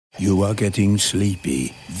You are getting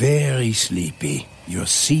sleepy, very sleepy. Your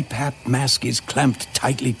CPAP mask is clamped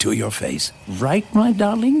tightly to your face. Right, my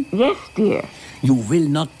darling? Yes, dear. You will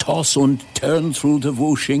not toss and turn through the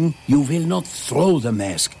whooshing. You will not throw the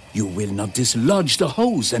mask. You will not dislodge the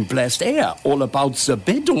hose and blast air all about the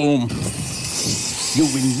bedroom. You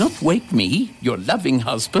will not wake me, your loving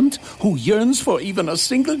husband, who yearns for even a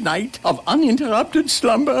single night of uninterrupted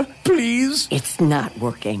slumber, please. It's not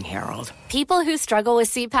working, Harold. People who struggle with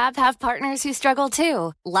CPAP have partners who struggle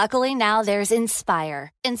too. Luckily, now there's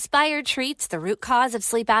Inspire. Inspire treats the root cause of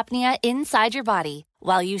sleep apnea inside your body.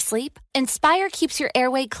 While you sleep, Inspire keeps your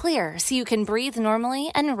airway clear so you can breathe normally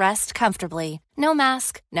and rest comfortably. No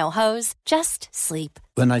mask, no hose, just sleep.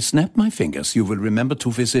 When I snap my fingers, you will remember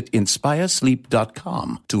to visit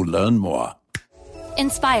inspiresleep.com to learn more.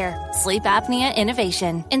 Inspire. Sleep apnea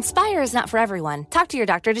innovation. Inspire is not for everyone. Talk to your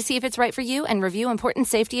doctor to see if it's right for you and review important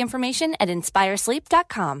safety information at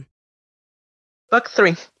inspiresleep.com. Book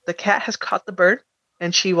 3. The cat has caught the bird,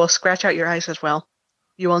 and she will scratch out your eyes as well.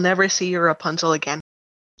 You will never see your Rapunzel again.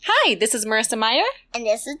 Hi, this is Marissa Meyer. And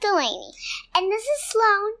this is Delaney. And this is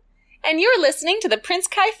Sloan. And you're listening to the Prince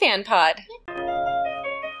Kai Fan Pod.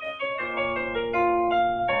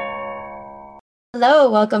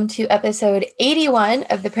 Hello, welcome to episode 81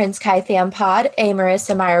 of the Prince Kai Fan Pod, a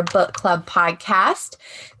Marissa Meyer Book Club podcast.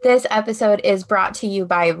 This episode is brought to you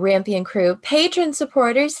by Rampion Crew patron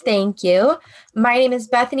supporters. Thank you. My name is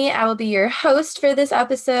Bethany. I will be your host for this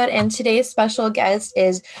episode, and today's special guest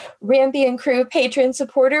is Rampion Crew patron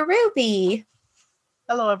supporter Ruby.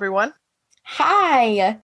 Hello, everyone.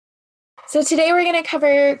 Hi. So today we're going to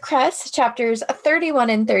cover Cress chapters 31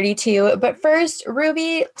 and 32. But first,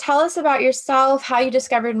 Ruby, tell us about yourself, how you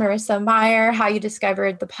discovered Marissa Meyer, how you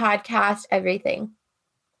discovered the podcast, everything.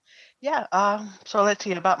 Yeah, so let's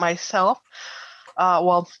see about myself.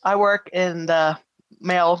 Well, I work in the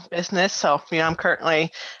mail business, so, I'm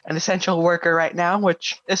currently an essential worker right now,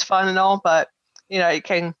 which is fun and all, but, it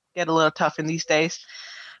can get a little tough in these days.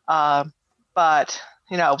 But,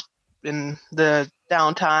 in the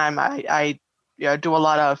downtime, I do a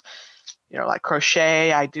lot of, like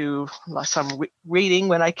crochet. I do some reading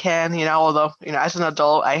when I can, although, as an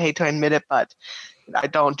adult, I hate to admit it, but I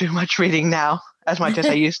don't do much reading now as much as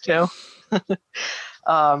I used to.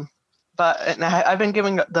 But I've been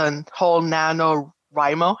giving the whole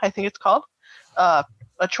NaNoWriMo, I think it's called, a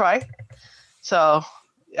try. So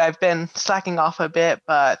I've been slacking off a bit,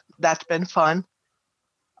 but that's been fun.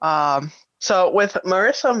 So with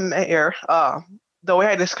Marissa Meyer, the way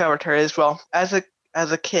I discovered her is, well, as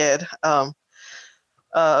a kid,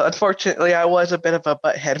 unfortunately, I was a bit of a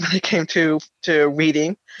butthead when it came to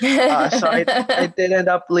reading. So I did end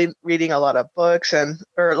up reading a lot of books,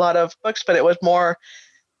 but it was more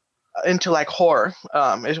into like horror,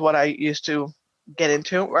 is what I used to get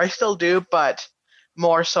into, or I still do, but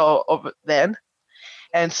more so over then.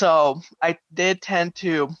 And so I did tend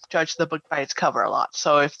to judge the book by its cover a lot.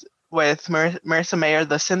 So with Marissa Meyer,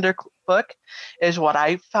 the Cinder book is what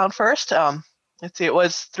I found first. Let's see, it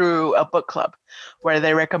was through a book club where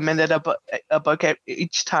they recommended a book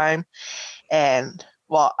each time. And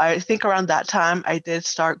well, I think around that time I did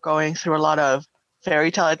start going through a lot of fairy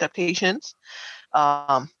tale adaptations.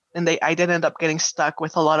 And I did end up getting stuck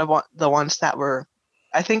with a lot of the ones that were,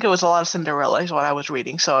 I think it was a lot of Cinderella is what I was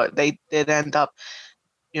reading. So they did end up,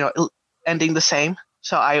 ending the same.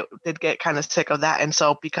 So I did get kind of sick of that. And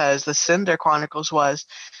so because the Cinder Chronicles was,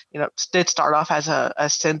 did start off as a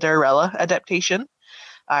Cinderella adaptation,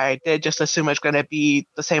 I did just assume it's going to be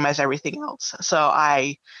the same as everything else. So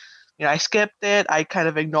I skipped it. I kind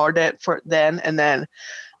of ignored it for then. And then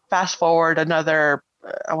fast forward another,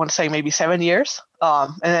 I want to say maybe 7 years.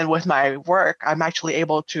 And then with my work, I'm actually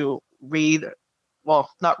able to read, well,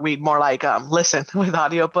 not read, more like listen with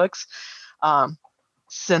audiobooks.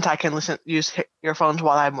 Since I can use earphones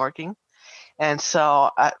while I'm working. And so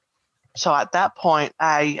at that point,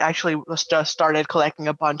 I actually was just started collecting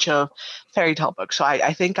a bunch of fairy tale books. So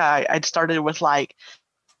I think I'd started with like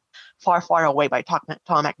Far, Far Away by Tom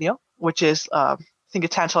McNeill, which is, I think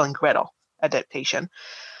it's Hansel and Gretel adaptation.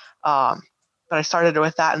 But I started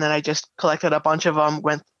with that, and then I just collected a bunch of them,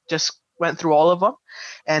 went through all of them.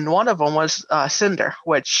 And one of them was Cinder,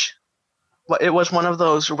 which it was one of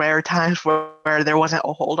those rare times where there wasn't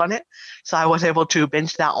a hold on it. So I was able to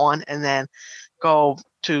binge that one and then go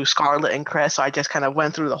to Scarlet and Cress. So I just kind of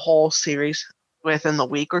went through the whole series within the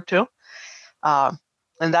week or two. And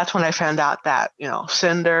that's when I found out that,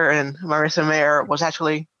 Cinder and Marissa Meyer was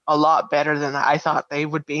actually a lot better than I thought they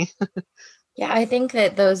would be. Yeah, I think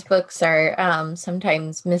that those books are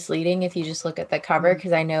sometimes misleading if you just look at the cover,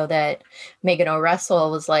 because I know that Megan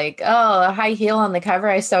O'Russell was like, "Oh, a high heel on the cover.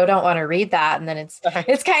 I so don't want to read that." And then it's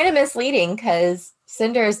kind of misleading because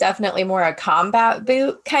Cinder is definitely more a combat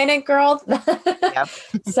boot kind of girl. Yep.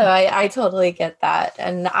 So I totally get that.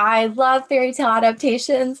 And I love fairy tale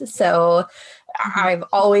adaptations, so I've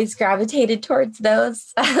always gravitated towards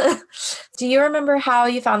those. Do you remember how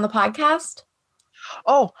you found the podcast?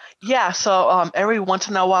 Oh, yeah. So every once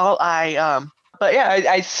in a while,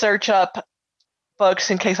 I search up books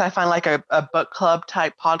in case I find like a book club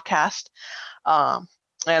type podcast.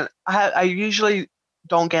 And I usually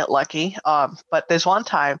don't get lucky. But there's one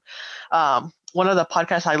time, one of the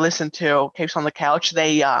podcasts I listened to, Capes on the Couch,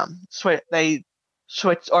 they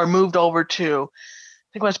switched or moved over to, I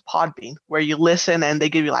think it was Podbean, where you listen and they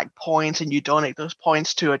give you like points and you donate those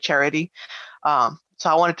points to a charity. So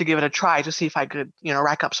I wanted to give it a try to see if I could,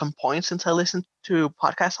 rack up some points since I listened to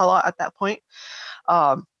podcasts a lot at that point.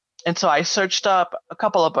 And so I searched up a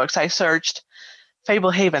couple of books. I searched Fable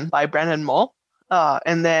Haven by Brandon Mull,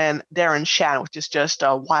 and then Darren Shan, which is just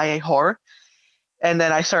YA horror. And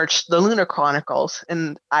then I searched the Lunar Chronicles,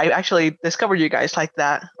 and I actually discovered you guys like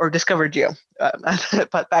that, or discovered you.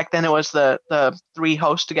 But back then it was the three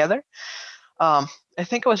hosts together. I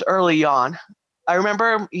think it was early on. I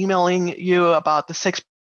remember emailing you about the 6%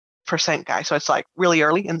 guy, so it's like really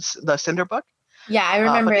early in the Cinder book. Yeah, I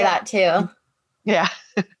remember that too. Yeah,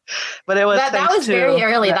 but it was that was very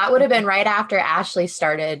early. That would have been right after Ashley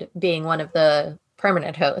started being one of the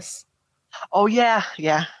permanent hosts. Oh yeah.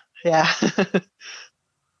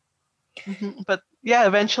 But yeah,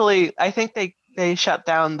 eventually I think they shut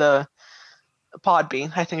down the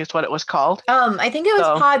Podbean. I think it's what it was called. I think it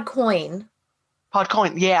was Podcoin.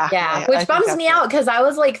 Podcoin, yeah. Which bums me out because I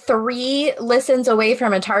was like 3 listens away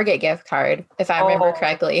from a Target gift card, if I remember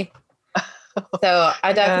correctly. So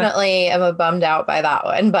I definitely am a bummed out by that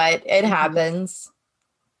one, but it happens.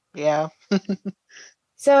 Yeah.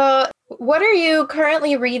 So what are you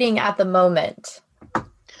currently reading at the moment?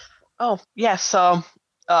 Oh, yeah. So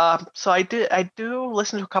I do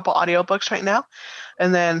listen to a couple audiobooks right now,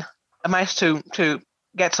 and then I managed to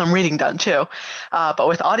get some reading done too. But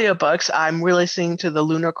with audiobooks, I'm re-listening to the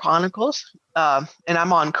Lunar Chronicles, and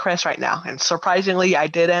I'm on Cress right now. And surprisingly, I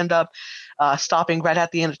did end up stopping right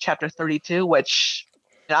at the end of chapter 32, which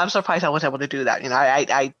I'm surprised I was able to do that.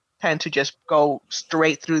 I tend to just go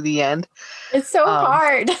straight through the end. It's so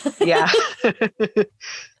hard. Yeah.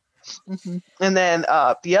 And then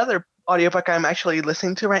the other audiobook I'm actually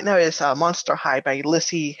listening to right now is Monster High by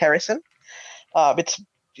Lissy Harrison. It's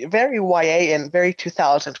very YA and very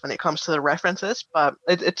 2000s when it comes to the references, but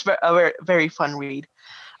it's a very, very fun read.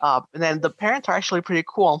 And then the parents are actually pretty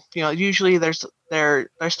cool. Usually they're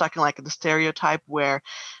stuck in like the stereotype where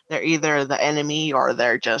they're either the enemy or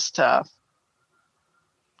they're just kind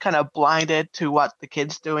of blinded to what the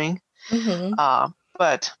kid's doing. Mm-hmm.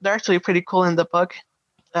 But they're actually pretty cool in the book.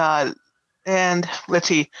 And let's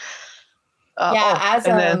see. As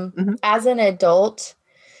an adult,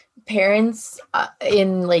 parents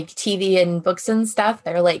in like TV and books and stuff,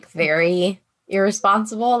 they're like very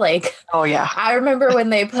irresponsible. Like, oh yeah, I remember when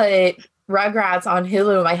they put Rugrats on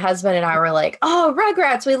Hulu, my husband and I were like, oh,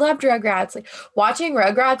 Rugrats, we loved Rugrats. Like, watching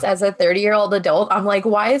Rugrats as a 30-year-old adult, I'm like,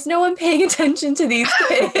 why is no one paying attention to these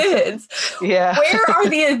kids? Yeah, where are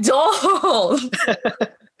the adults?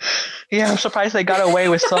 Yeah, I'm surprised they got away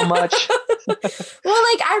with so much. Well,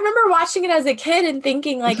 like, I remember watching it as a kid and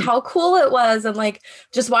thinking, like, how cool it was. And, like,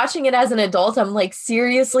 just watching it as an adult, I'm like,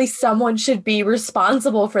 seriously, someone should be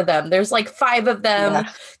responsible for them. There's, like, 5 of them.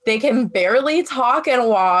 Yeah. They can barely talk and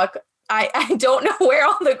walk. I don't know where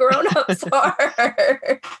all the grown-ups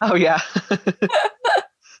are. Oh, yeah.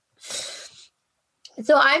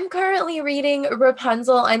 So I'm currently reading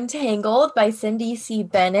Rapunzel Untangled by Cindy C.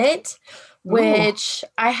 Bennett, which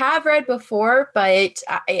I have read before, but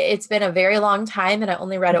it's been a very long time and I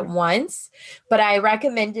only read it once. But I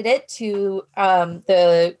recommended it to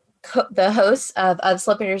the hosts of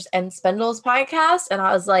Slippers and Spindles podcast, and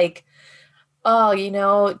I was like,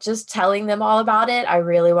 oh, just telling them all about it, I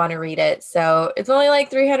really want to read it. So it's only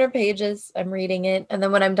like 300 pages. I'm reading it. And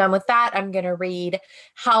then when I'm done with that, I'm going to read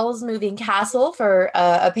Howl's Moving Castle for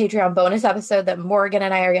a Patreon bonus episode that Morgan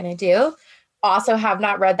and I are going to do. Also have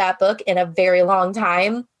not read that book in a very long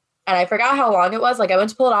time. And I forgot how long it was. Like, I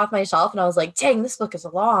went to pull it off my shelf and I was like, dang, this book is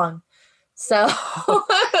long. So...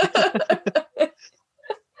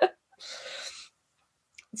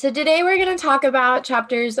 So today we're going to talk about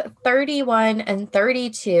chapters 31 and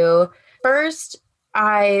 32. First,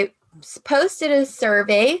 I posted a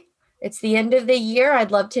survey It's the end of the year. I'd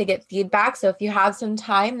love to get feedback. So if you have some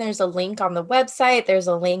time, there's a link on the website. There's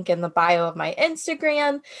a link in the bio of my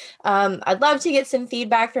Instagram. I'd love to get some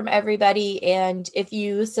feedback from everybody. And if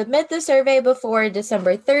you submit the survey before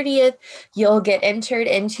December 30th, you'll get entered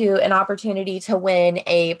into an opportunity to win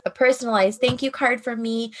a personalized thank you card from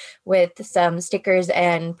me with some stickers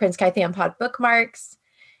and Prince Kai Fan Pod bookmarks.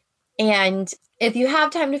 And if you have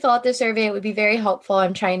time to fill out the survey, it would be very helpful.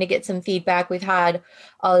 I'm trying to get some feedback. We've had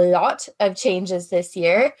a lot of changes this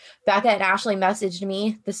year. Becca and Ashley messaged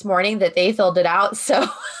me this morning that they filled it out. So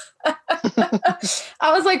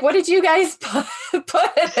I was like, what did you guys put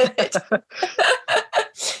in it?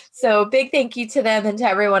 So big thank you to them and to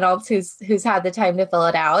everyone else who's had the time to fill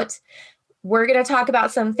it out. We're going to talk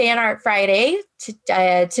about some Fan Art Friday.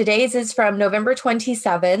 Today's is from November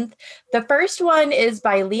 27th. The first one is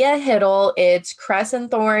by Leah Hiddle. It's Cress and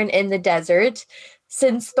Thorn in the Desert.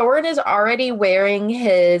 Since Thorn is already wearing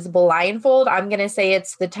his blindfold, I'm going to say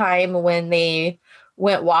it's the time when they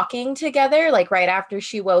went walking together, like right after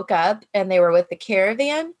she woke up and they were with the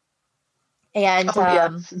caravan. And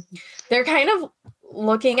they're kind of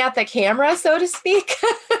looking at the camera, so to speak.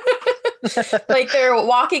 Like they're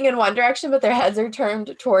walking in one direction, but their heads are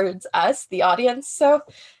turned towards us, the audience. So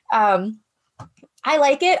I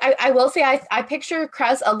like it. I will say I picture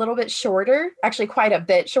Cress a little bit shorter, actually quite a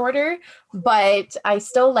bit shorter, but I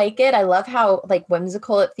still like it. I love how like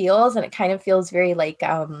whimsical it feels, and it kind of feels very like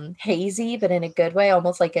hazy, but in a good way,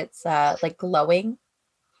 almost like it's like glowing.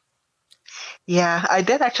 Yeah, I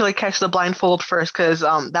did actually catch the blindfold first because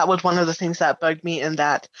that was one of the things that bugged me in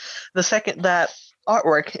that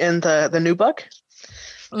artwork in the new book,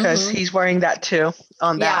 because he's wearing that too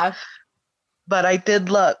on that. Yeah. But I did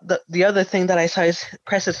love the other thing that I saw is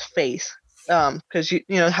Cress's face, because you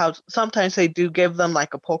know how sometimes they do give them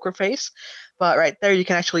like a poker face, but right there you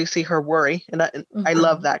can actually see her worry, and I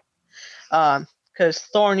love that, because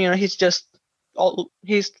Thorn, you know, he's just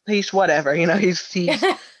he's whatever, you know, he's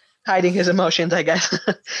hiding his emotions, I guess.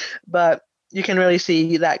 But you can really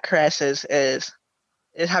see that Cress is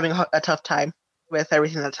having a tough time with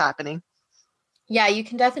everything that's happening. Yeah, you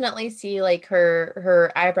can definitely see like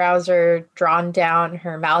her eyebrows are drawn down.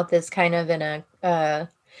 Her mouth is kind of in a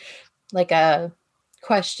like a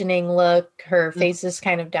questioning look. Her face is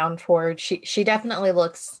kind of down forward. She definitely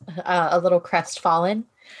looks a little crestfallen.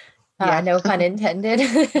 No pun intended.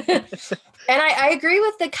 And I agree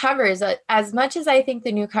with the covers. As much as I think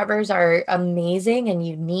the new covers are amazing and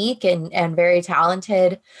unique and very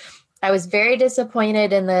talented, I was very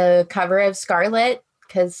disappointed in the cover of Scarlet,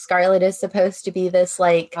 because Scarlet is supposed to be this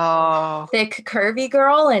like thick, curvy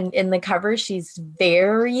girl, and in the cover she's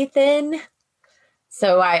very thin.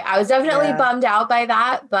 So I was definitely bummed out by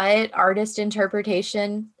that, but artist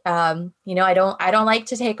interpretation, you know, I don't like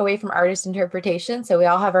to take away from artist interpretation. So we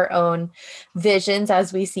all have our own visions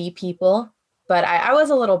as we see people, but I was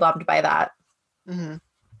a little bummed by that. Mm-hmm.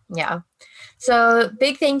 Yeah. So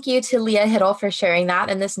big thank you to Leah Hiddle for sharing that.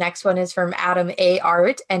 And this next one is from Adam A.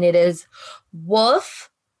 Art, and it is Wolf.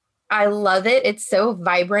 I love it. It's so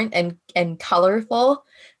vibrant and colorful.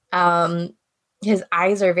 His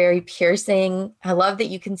eyes are very piercing. I love that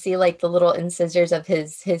you can see like the little incisors of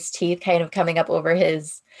his teeth kind of coming up over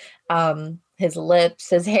his lips.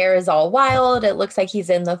 His hair is all wild. It looks like he's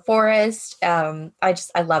in the forest. I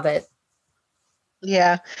love it.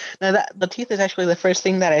 Yeah. Now the teeth is actually the first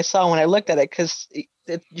thing that I saw when I looked at it, because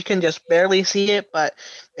you can just barely see it, but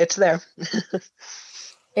it's there.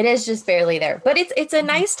 It is just barely there, but it's a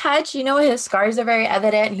nice touch. You know, his scars are very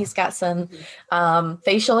evident. He's got some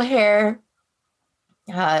facial hair.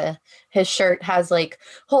 His shirt has like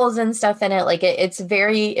holes and stuff in it. Like it's a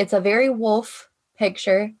very Wolf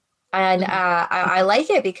picture, and I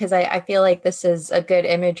like it because I feel like this is a good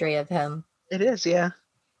imagery of him. It is, yeah.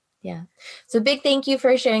 Yeah. So big thank you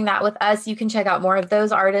for sharing that with us. You can check out more of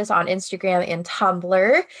those artists on Instagram and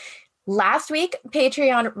Tumblr. Last week,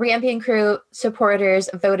 Patreon Rampion Crew supporters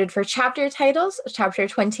voted for chapter titles. Chapter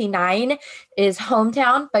 29 is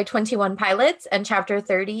Hometown by 21 Pilots, and chapter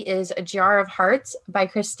 30 is A Jar of Hearts by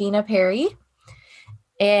Christina Perry.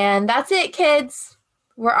 And that's it, kids.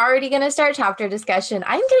 We're already going to start chapter discussion.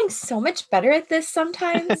 I'm getting so much better at this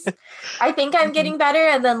sometimes. I think I'm getting better.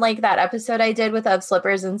 And then like that episode I did with Of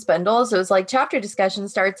Slippers and Spindles, it was like chapter discussion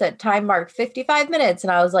starts at time mark 55 minutes.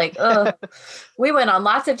 And I was like, ugh, we went on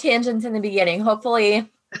lots of tangents in the beginning. Hopefully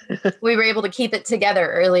we were able to keep it together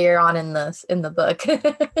earlier on in the book.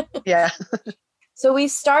 Yeah. So we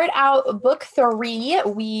start out book 3.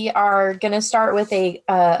 We are going to start with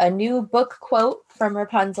a new book quote from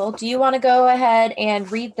Rapunzel. Do you want to go ahead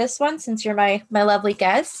and read this one since you're my lovely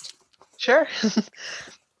guest? Sure.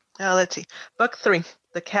 Let's see. Book 3.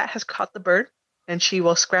 The cat has caught the bird, and she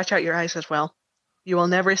will scratch out your eyes as well. You will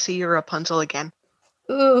never see your Rapunzel again.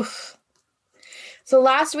 Oof. So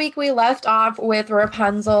last week we left off with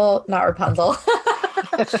Rapunzel, not Rapunzel.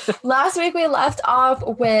 Last week we left off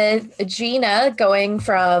with Gina going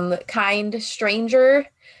from kind stranger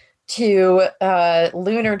to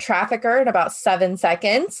lunar trafficker in about 7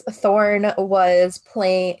 seconds. Thorn was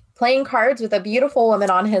playing cards with a beautiful woman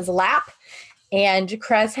on his lap, and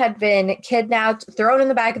Cress had been kidnapped, thrown in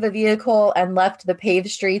the back of the vehicle, and left the paved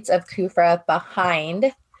streets of Kufra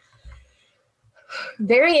behind.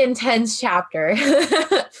 Very intense chapter.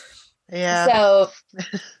 Yeah. So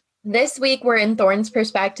this week we're in Thorn's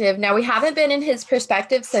perspective. Now, we haven't been in his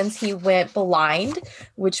perspective since he went blind,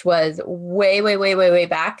 which was way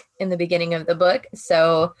back in the beginning of the book.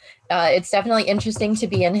 So it's definitely interesting to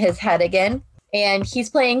be in his head again. And he's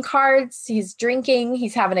playing cards, he's drinking,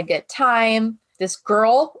 he's having a good time. This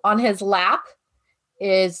girl on his lap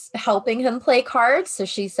is helping him play cards. So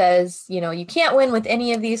she says, you can't win with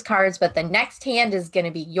any of these cards, but the next hand is going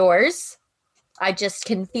to be yours. I just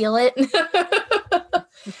can feel it.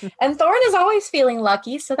 And Thorn is always feeling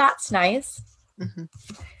lucky, so that's nice. Mm-hmm.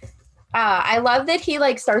 I love that he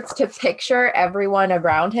starts to picture everyone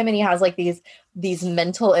around him, and he has these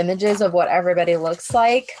mental images of what everybody looks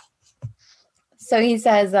like. So he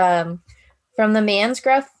says, from the man's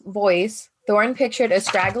gruff voice, Thorn pictured a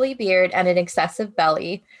scraggly beard and an excessive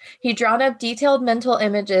belly. He'd drawn up detailed mental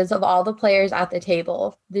images of all the players at the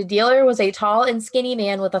table. The dealer was a tall and skinny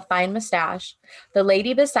man with a fine mustache. The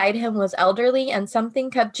lady beside him was elderly, and something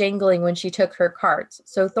kept jingling when she took her cards,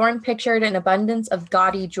 so Thorn pictured an abundance of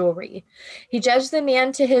gaudy jewelry. He judged the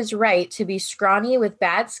man to his right to be scrawny with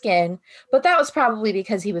bad skin, but that was probably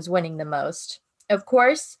because he was winning the most. Of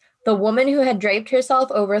course, the woman who had draped herself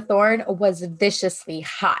over Thorn was viciously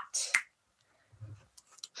hot.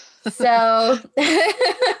 So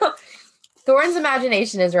Thorn's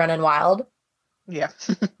imagination is running wild. Yeah.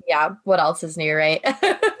 Yeah. What else is new, right?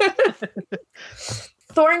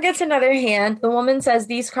 Thorn gets another hand. The woman says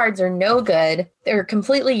these cards are no good. They're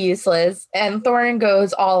completely useless. And Thorn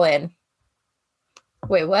goes all in.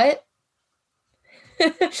 Wait, what?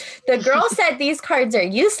 The girl said these cards are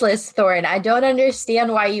useless, Thorn. I don't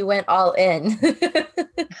understand why you went all in.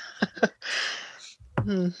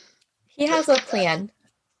 He has a plan.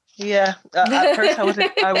 Yeah, at first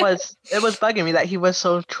it was bugging me that he was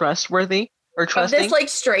so trustworthy or trusting. Of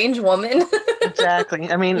this strange woman.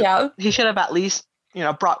 Exactly. I mean, yeah. He should have at least,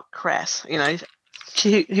 brought Cress.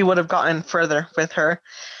 He would have gotten further with her,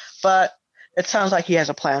 but it sounds like he has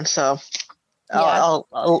a plan. So yeah.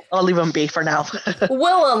 I'll leave him be for now.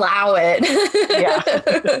 We'll allow it. Yeah.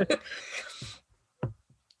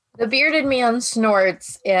 The bearded man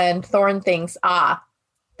snorts, and Thorn thinks,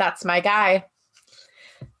 that's my guy.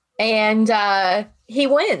 And he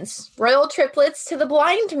wins. Royal triplets to the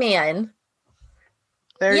blind man.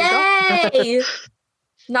 There you go. Yay!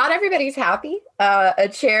 Not everybody's happy. A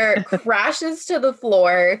chair crashes to the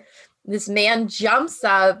floor. This man jumps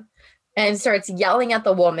up and starts yelling at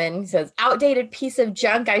the woman. He says, outdated piece of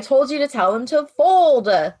junk. I told you to tell him to fold.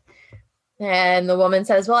 And the woman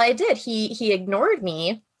says, well, I did. He ignored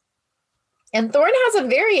me. And Thorn has a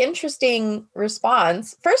very interesting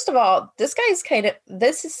response. First of all, this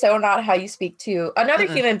is so not how you speak to another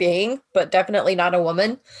human being, but definitely not a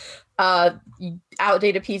woman.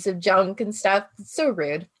 Outdated piece of junk and stuff. It's so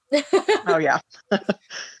rude. Oh, yeah.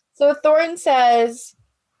 So Thorn says,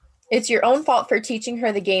 it's your own fault for teaching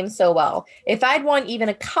her the game so well. If I'd won even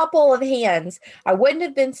a couple of hands, I wouldn't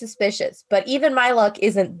have been suspicious, but even my luck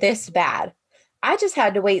isn't this bad. I just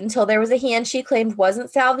had to wait until there was a hand she claimed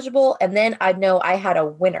wasn't salvageable, and then I'd know I had a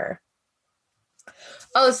winner.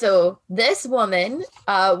 Oh, so this woman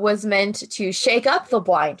was meant to shake up the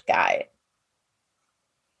blind guy.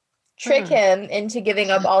 Trick him into giving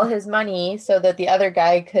up all his money so that the other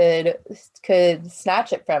guy could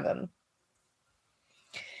snatch it from him.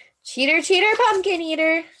 Cheater, cheater, pumpkin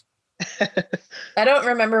eater. I don't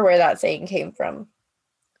remember where that saying came from.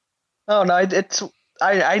 Oh, no,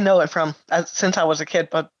 I know it from since I was a kid,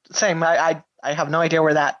 but same. I have no idea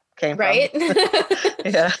where that came from. Right?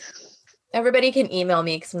 Yeah. Everybody can email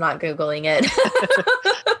me because I'm not Googling it.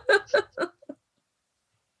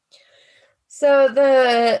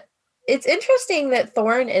 So it's interesting that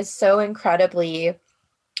Thorn is so incredibly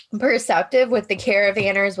perceptive with the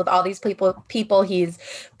caravanners, with all these people he's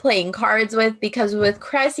playing cards with, because with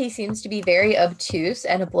Cress, he seems to be very obtuse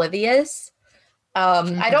and oblivious.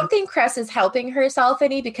 I don't think Cress is helping herself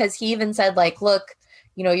any, because he even said, look,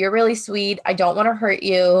 you're really sweet. I don't want to hurt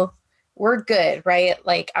you. We're good, right?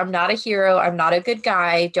 I'm not a hero. I'm not a good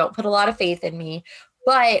guy. Don't put a lot of faith in me.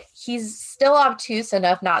 But he's still obtuse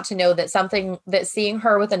enough not to know that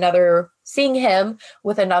seeing him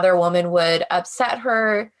with another woman would upset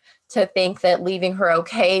her, to think that leaving her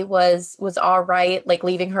okay was all right, like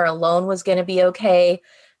leaving her alone was going to be okay.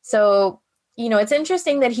 So, it's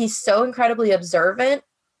interesting that he's so incredibly observant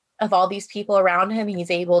of all these people around him. He's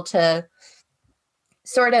able to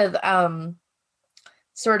sort of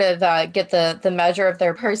get the measure of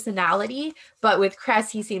their personality, but with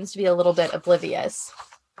Cress, he seems to be a little bit oblivious.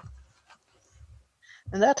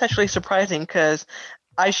 And that's actually surprising, because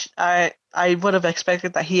I would have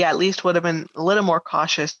expected that he at least would have been a little more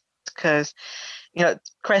cautious, because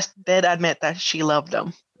Cress did admit that she loved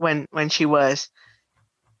him when she was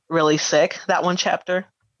really sick, that one chapter.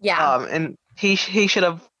 Yeah. And he should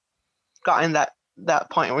have gotten that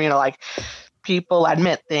point where like people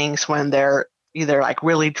admit things when they're either like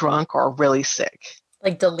really drunk or really sick,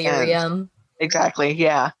 like delirium. Exactly,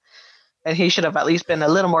 yeah. And he should have at least been a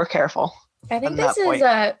little more careful. I think this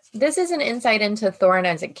is an insight into Thorn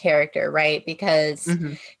as a character, right? Because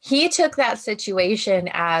he took that situation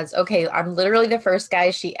as, okay, I'm literally the first guy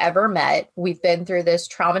she ever met. We've been through this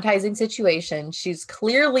traumatizing situation. She's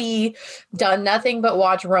clearly done nothing but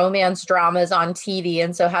watch romance dramas on TV,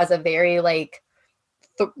 and so has a very a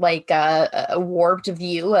warped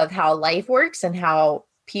view of how life works and how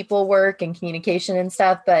people work and communication and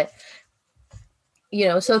stuff. But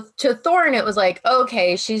so to Thorn, it was like,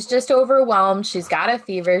 okay, she's just overwhelmed. She's got a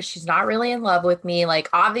fever. She's not really in love with me. Like,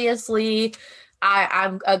 obviously,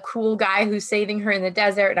 I'm a cool guy who's saving her in the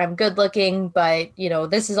desert, and I'm good looking, but,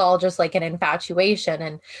 this is all just like an infatuation.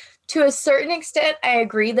 And to a certain extent, I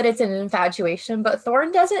agree that it's an infatuation, but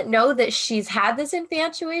Thorn doesn't know that she's had this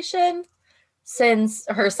infatuation since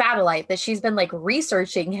her satellite, that she's been like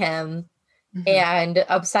researching him and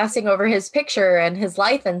obsessing over his picture and his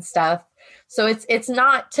life and stuff. So it's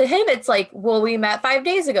not, to him, it's like, well, we met 5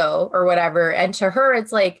 days ago or whatever. And to her,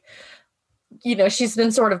 it's like, she's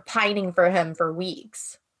been sort of pining for him for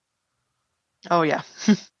weeks. Oh, yeah.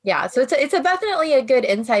 Yeah. So it's definitely a good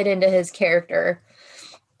insight into his character.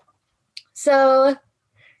 So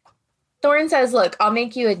Thorn says, look, I'll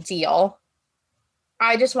make you a deal.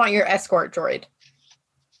 I just want your escort droid.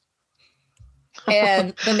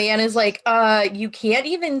 And the man is like, you can't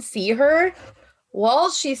even see her?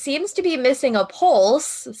 Well, she seems to be missing a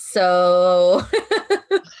pulse, so...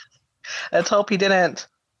 Let's hope he didn't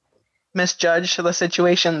misjudge the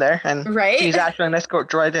situation there, and she's actually an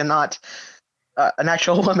escort droid and not an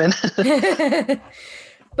actual woman.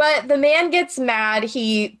 But the man gets mad.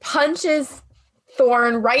 He punches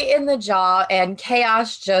Thorn right in the jaw, and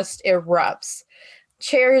chaos just erupts.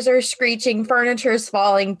 Chairs are screeching, furniture's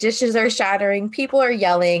falling, dishes are shattering, people are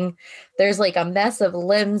yelling. There's like a mess of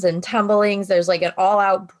limbs and tumblings. There's like an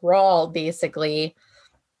all-out brawl, basically.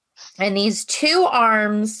 And these two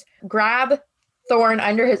arms grab Thorn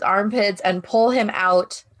under his armpits and pull him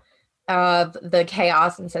out of the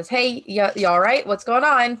chaos and says, hey, you all right? What's going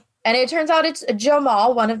on? And it turns out it's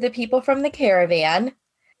Jamal, one of the people from the caravan.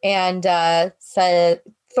 And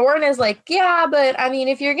Thorn is like, yeah, but I mean,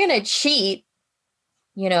 if you're going to cheat,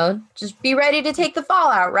 just be ready to take the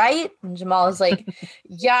fallout, right? And Jamal is like,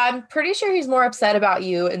 yeah, I'm pretty sure he's more upset about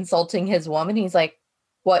you insulting his woman. He's like,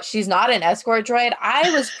 what? She's not an escort droid?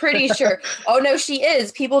 I was pretty sure. Oh, no, she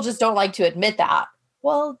is. People just don't like to admit that.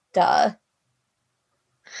 Well, duh.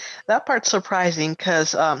 That part's surprising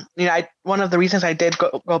because, one of the reasons I did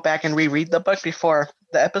go back and reread the book before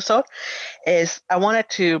the episode is I wanted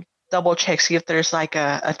to double check, see if there's like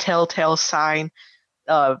a telltale sign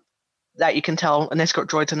that you can tell an escort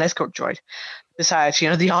droid's an escort droid, besides,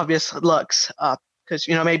 the obvious looks, because,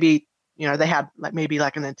 maybe, they had maybe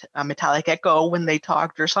a metallic echo when they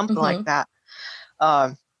talked or something like that.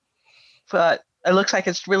 But it looks like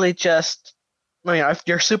it's really just, if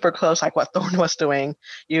you're super close, like what Thorn was doing,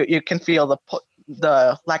 you can feel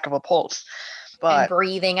the lack of a pulse. But and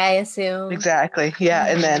breathing, I assume. Exactly, yeah.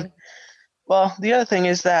 And then, well, the other thing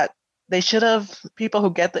is that people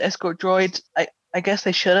who get the escort droids, I guess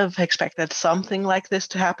they should have expected something like this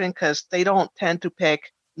to happen, because they don't tend to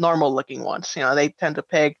pick normal looking ones. They tend to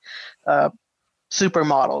pick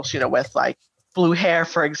supermodels, with like blue hair,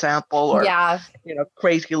 for example, or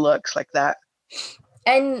crazy looks like that.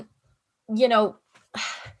 And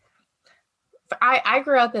I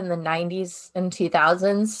grew up in the 90s and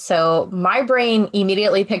 2000s, so my brain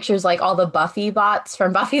immediately pictures like all the Buffy bots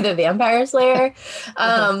from Buffy the Vampire Slayer.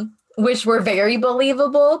 Which were very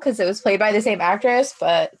believable because it was played by the same actress,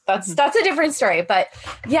 but that's a different story. But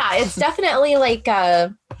yeah, it's definitely like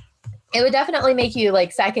it would definitely make you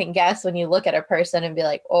like second guess when you look at a person and be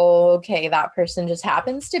like, oh, okay, that person just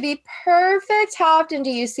happens to be perfect. How often do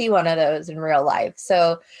you see one of those in real life?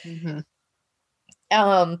 So,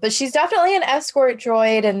 but she's definitely an escort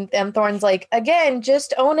droid, and Thorne's like, again,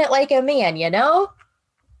 just own it like a man, you know?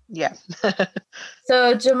 Yeah.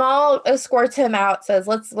 So Jamal escorts him out, says,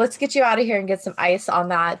 let's get you out of here and get some ice on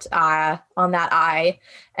that eye.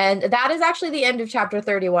 And that is actually the end of chapter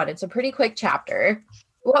 31. It's a pretty quick chapter.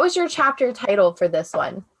 What was your chapter title for this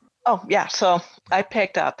one? Oh, yeah. So I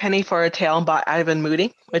picked Penny for a Tale by Ivan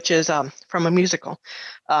Moody, which is from a musical.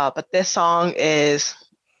 But this song is,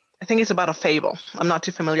 I think it's about a fable. I'm not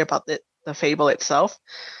too familiar about the fable itself,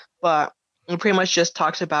 but it pretty much just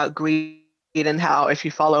talks about greed and how if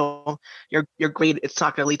you follow your greed, it's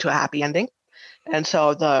not going to lead to a happy ending. And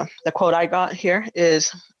so the quote I got here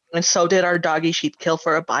is, and so did our doggy. She'd kill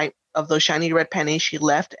for a bite of those shiny red pennies. She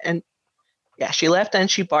left and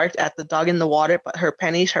she barked at the dog in the water, but her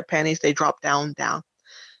pennies, they dropped down.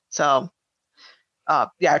 So,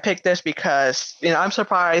 I picked this because, I'm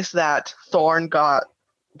surprised that Thorne got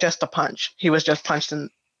just a punch. He was just punched in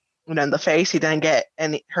the face. He didn't get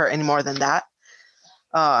hurt any more than that.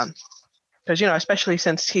 Because, especially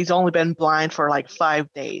since he's only been blind for like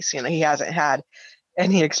 5 days, he hasn't had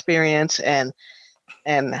any experience and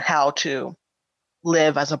how to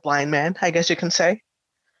live as a blind man, I guess you can say.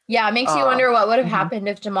 Yeah, it makes you wonder what would have happened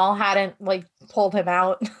if Jamal hadn't like pulled him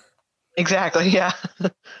out. Exactly, yeah.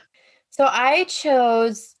 So I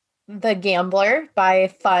chose The Gambler by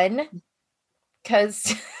Fun because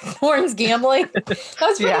Thorne's gambling. That's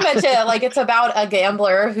pretty much it. Like, it's about a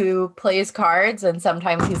gambler who plays cards, and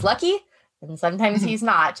sometimes he's lucky and sometimes he's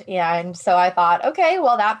not. Yeah, and so I thought, okay,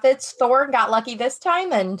 well, that fits. Thorne got lucky this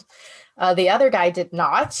time, and the other guy did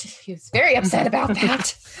not. He was very upset about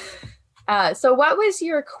that. So what was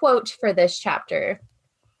your quote for this chapter?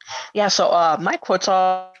 Yeah, so my quote's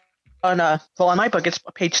on my book, it's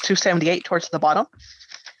page 278 towards the bottom.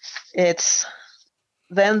 It's,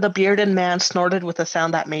 then the bearded man snorted with a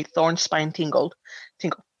sound that made Thorne's spine tingle,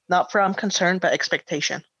 not from concern, but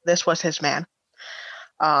expectation. This was his man.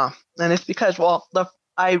 And it's because,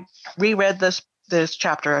 I reread this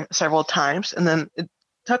chapter several times, and then it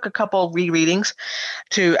took a couple rereadings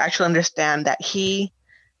to actually understand that he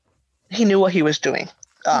knew what he was doing.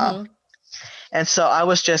 And so I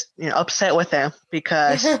was just, upset with him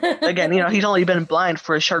because, again, he's only been blind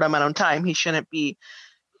for a short amount of time. He shouldn't be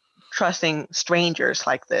trusting strangers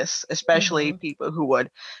like this, especially people who would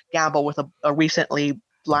gamble with a recently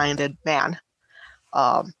blinded man.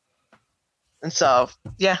 And so,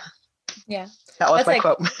 yeah. That was my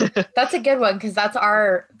quote. That's a good one, because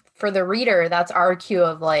for the reader, that's our cue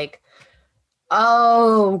of like,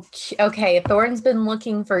 oh, okay, Thorne's been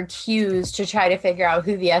looking for cues to try to figure out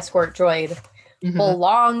who the escort droid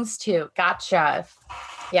belongs to. Gotcha.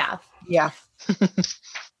 Yeah.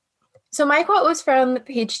 So my quote was from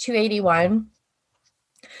page 281.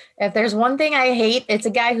 If there's one thing I hate, it's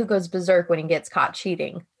a guy who goes berserk when he gets caught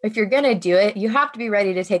cheating. If you're going to do it, you have to be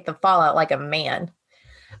ready to take the fallout like a man.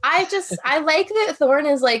 I like that Thorne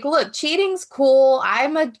is like, look, cheating's cool.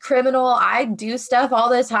 I'm a criminal. I do stuff all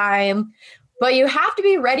the time. But you have to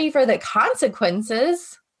be ready for the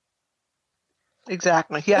consequences.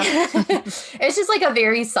 Exactly. Yeah. It's just like a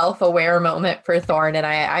very self-aware moment for Thorne, and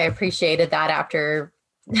I appreciated that after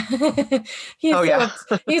he's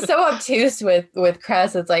so obtuse with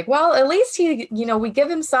Cress. It's like, well, at least we give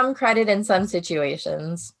him some credit in some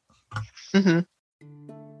situations.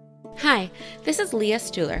 Hi, this is Leah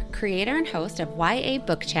Stuhler, creator and host of YA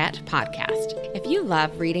Book Chat podcast. If you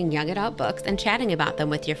love reading young adult books and chatting about them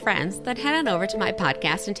with your friends, then head on over to my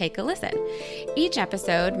podcast and take a listen. Each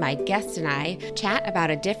episode, my guests and I chat about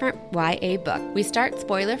a different YA book. We start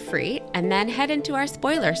spoiler-free and then head into our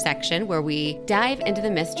spoiler section where we dive into the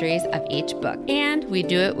mysteries of each book. And we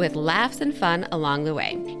do it with laughs and fun along the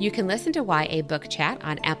way. You can listen to YA Book Chat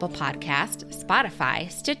on Apple Podcast, Spotify,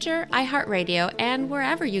 Stitcher, iHeartRadio, and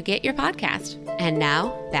wherever you get your podcast. And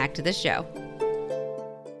now, back to the show.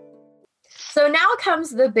 So now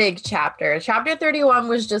comes the big chapter. Chapter 31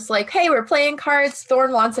 was just like, hey, we're playing cards.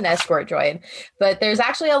 Thorne wants an escort droid. But there's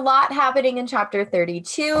actually a lot happening in chapter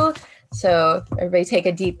 32. So everybody take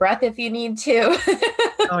a deep breath if you need to.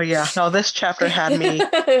 Oh, yeah. No, this chapter had me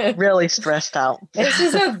really stressed out. This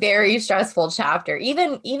is a very stressful chapter.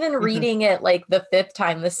 Even reading it like the 5th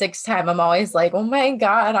time, the 6th time, I'm always like, oh my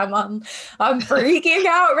God, I'm freaking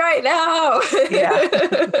out right now.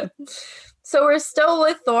 Yeah. So we're still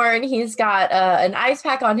with Thorne. He's got an ice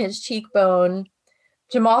pack on his cheekbone.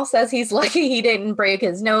 Jamal says he's lucky he didn't break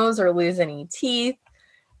his nose or lose any teeth,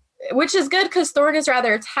 which is good because Thorne is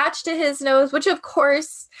rather attached to his nose, which of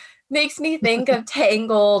course makes me think of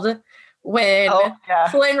Tangled when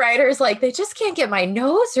Flynn Rider's like, they just can't get my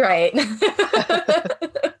nose right.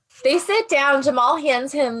 They sit down. Jamal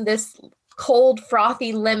hands him this cold,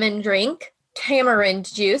 frothy lemon drink,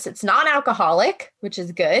 tamarind juice. It's non-alcoholic, which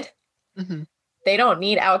is good. Mm-hmm. They don't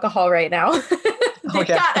need alcohol right now. They've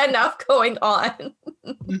got enough going on.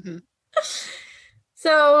 Mm-hmm.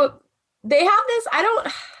 So they have this,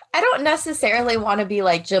 I don't necessarily want to be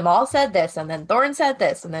like, Jamal said this, and then Thorne said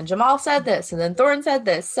this, and then Jamal said this, and then Thorne said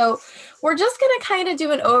this. So we're just going to kind of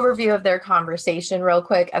do an overview of their conversation real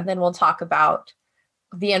quick, and then we'll talk about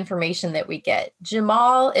the information that we get.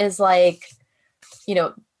 Jamal is like, you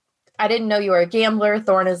know, I didn't know you were a gambler.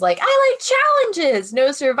 Thorne is like, I like challenges,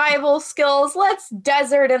 no survival skills. Let's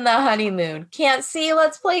desert in the honeymoon. Can't see,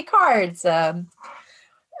 let's play cards.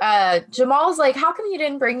 Jamal's like, how come you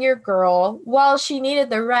didn't bring your girl? Well, she needed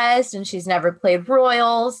the rest and she's never played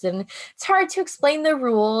Royals and it's hard to explain the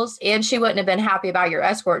rules. And she wouldn't have been happy about your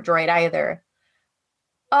escort droid either.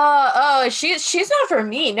 She's not for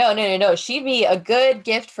me. No. She'd be a good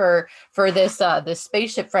gift for this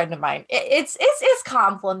spaceship friend of mine. It's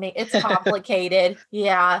complicated.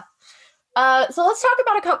 Yeah. So let's talk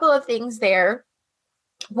about a couple of things there.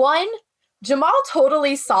 One, Jamal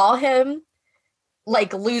totally saw him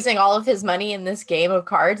like losing all of his money in this game of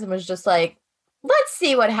cards and was just like, let's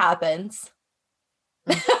see what happens.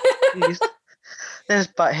 This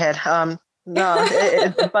butthead. No,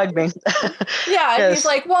 it bugged me. Yeah, and he's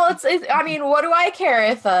like, well, it's I mean, what do I care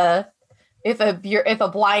if a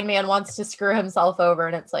blind man wants to screw himself over?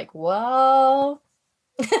 And it's like, well,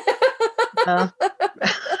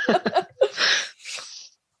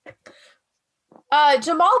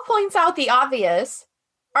 Jamal points out the obvious.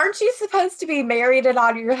 Aren't you supposed to be married and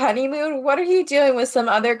on your honeymoon? What are you doing with some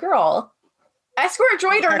other girl? Escort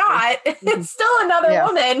droid or not, it's still another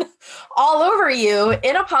woman all over you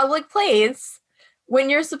in a public place when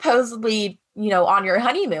you're supposedly, you know, on your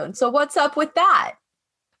honeymoon. So what's up with that?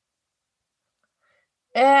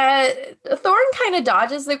 Thorne kind of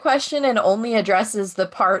dodges the question and only addresses the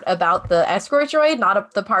part about the escort droid,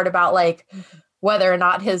 not the part about like whether or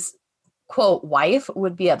not his quote wife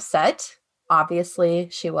would be upset. Obviously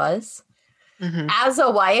she was. Mm-hmm. As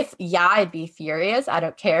a wife, yeah, I'd be furious. I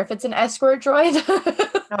don't care if it's an escort droid.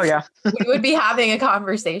 Oh, yeah. We would be having a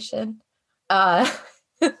conversation. You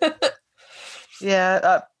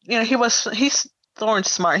know, he's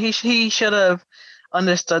Thorne's smart. He should have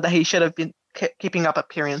understood that he should have been keeping up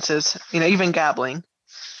appearances, you know, even gabbling.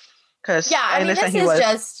 This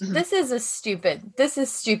is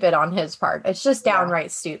stupid on his part. It's just downright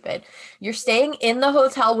stupid. You're staying in the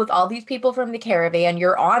hotel with all these people from the caravan.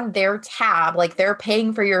 You're on their tab, like they're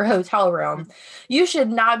paying for your hotel room. You should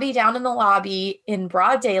not be down in the lobby in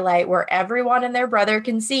broad daylight where everyone and their brother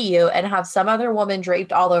can see you and have some other woman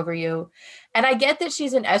draped all over you. And I get that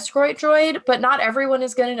she's an escort droid, but not everyone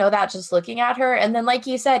is going to know that just looking at her. And then, like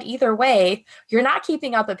you said, either way, you're not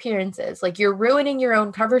keeping up appearances. Like, you're ruining your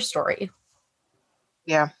own cover story.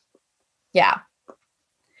 Yeah. Yeah.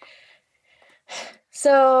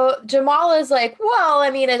 So Jamal is like, well, I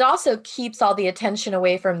mean, it also keeps all the attention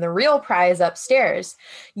away from the real prize upstairs.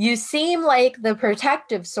 You seem like the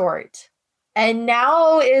protective sort. And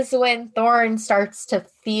now is when Thorne starts to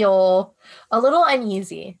feel a little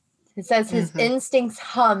uneasy. It says his instincts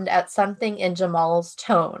hummed at something in Jamal's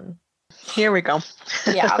tone. Here we go.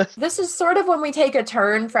 Yeah. This is sort of when we take a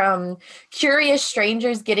turn from curious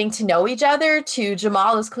strangers getting to know each other to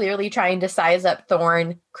Jamal is clearly trying to size up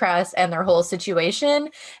Thorne, Cress, and their whole situation.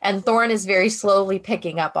 And Thorne is very slowly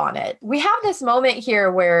picking up on it. We have this moment here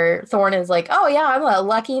where Thorne is like, oh yeah, I'm a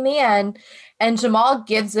lucky man. And Jamal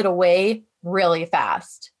gives it away really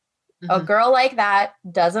fast. A girl like that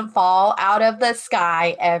doesn't fall out of the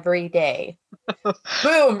sky every day.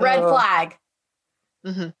 Boom, red flag.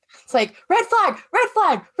 It's like, red flag, red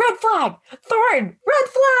flag, red flag, Thorne, red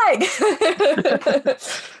flag.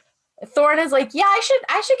 Thorne is like, yeah,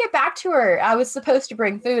 I should get back to her. I was supposed to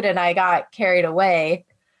bring food and I got carried away.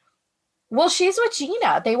 Well, she's with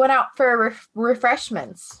Gina. They went out for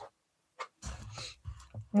refreshments.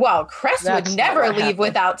 Well, Cress would never leave happened.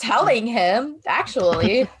 Without telling him,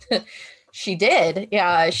 actually. She did.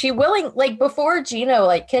 Yeah, before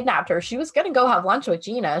Gina, kidnapped her, she was going to go have lunch with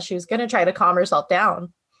Gina. She was going to try to calm herself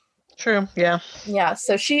down. True, yeah. Yeah,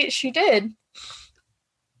 so she did.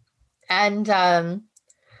 And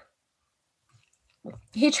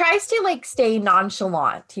he tries to, stay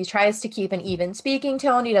nonchalant. He tries to keep an even speaking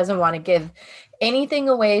tone. He doesn't want to give anything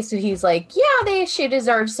away, so he's like, yeah, she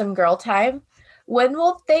deserves some girl time. When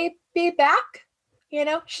will they be back? You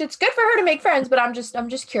know, it's good for her to make friends, but I'm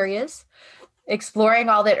just curious. Exploring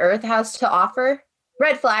all that Earth has to offer.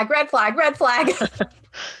 Red flag, red flag, red flag.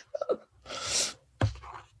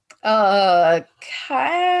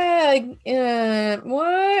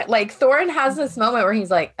 What? Like Thorne has this moment where he's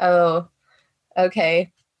like, oh,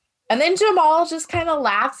 okay. And then Jamal just kind of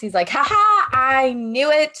laughs. He's like, haha, I knew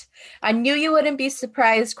it. I knew you wouldn't be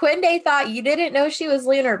surprised. Quinde thought you didn't know she was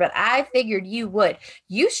lunar, but I figured you would.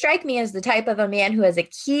 You strike me as the type of a man who has a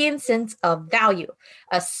keen sense of value,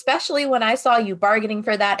 especially when I saw you bargaining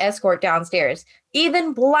for that escort downstairs.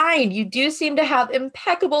 Even blind, you do seem to have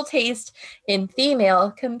impeccable taste in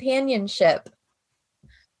female companionship.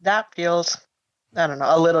 That feels, I don't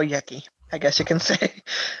know, a little yucky, I guess you can say.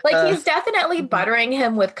 Like he's definitely buttering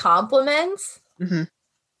him with compliments. Mm-hmm.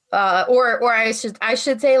 Or I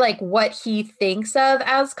should say like what he thinks of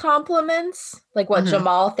as compliments, like what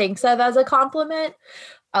Jamal thinks of as a compliment.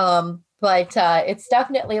 But it's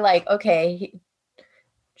definitely like, okay,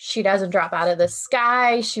 she doesn't drop out of the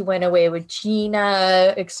sky. She went away with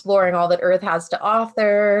Gina, exploring all that Earth has to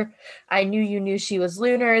offer. I knew you knew she was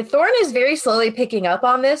lunar. Thorne is very slowly picking up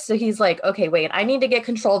on this. So he's like, okay, wait, I need to get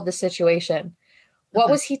control of the situation. What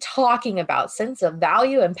was he talking about? Sense of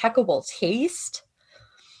value, impeccable taste?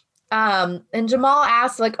 And Jamal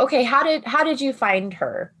asks, like, okay, how did you find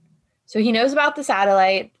her? So he knows about the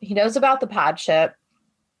satellite. He knows about the pod ship.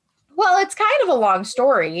 Well, it's kind of a long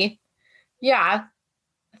story. Yeah.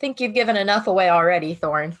 I think you've given enough away already,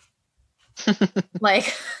 Thorne.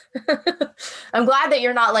 Like, I'm glad that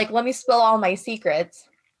you're not like, let me spill all my secrets.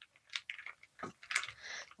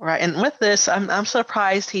 Right. And with this, I'm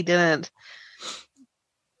surprised he didn't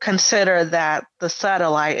consider that the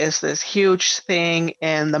satellite is this huge thing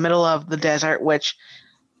in the middle of the desert, which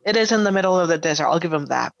it is in the middle of the desert. I'll give him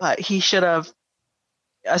that. But he should have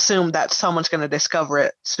assumed that someone's going to discover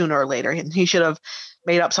it sooner or later. And he should have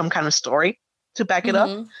made up some kind of story to back it up.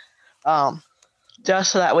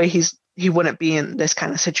 Just so that way he wouldn't be in this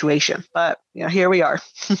kind of situation. But here we are.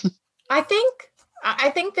 I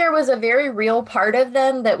think there was a very real part of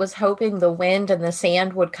them that was hoping the wind and the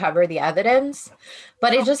sand would cover the evidence,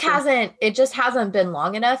 but it just hasn't been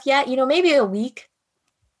long enough yet. Maybe a week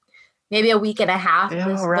and a half,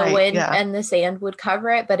 the wind and the sand would cover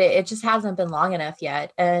it, but it just hasn't been long enough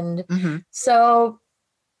yet. And so,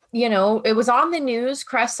 it was on the news.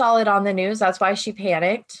 Cress saw it on the news. That's why she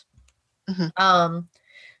panicked.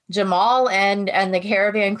 Jamal and the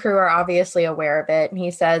caravan crew are obviously aware of it. And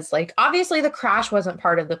he says, like, obviously the crash wasn't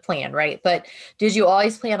part of the plan, right? But did you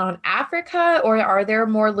always plan on Africa, or are there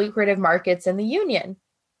more lucrative markets in the Union?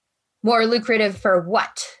 More lucrative for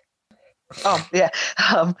what? Oh, yeah.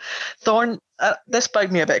 Thorne, this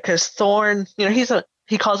bugged me a bit because Thorne,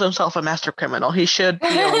 he calls himself a master criminal. He should be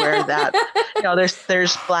aware that,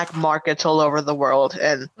 there's black markets all over the world.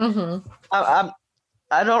 And I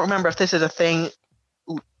don't remember if this is a thing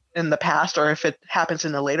in the past or if it happens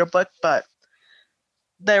in the later book, but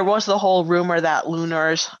there was the whole rumor that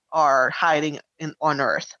Lunars are hiding on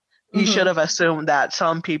Earth. He should have assumed that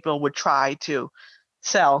some people would try to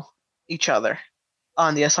sell each other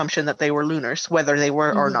on the assumption that they were Lunars, whether they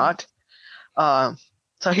were or not.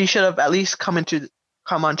 So he should have at least come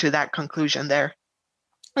onto that conclusion there.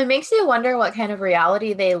 It makes you wonder what kind of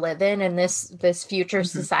reality they live in this future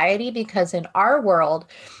society, because in our world,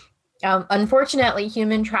 unfortunately,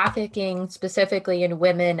 human trafficking, specifically in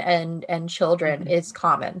women and children, is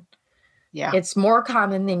common. Yeah, it's more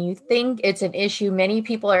common than you think. It's an issue many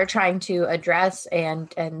people are trying to address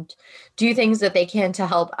and do things that they can to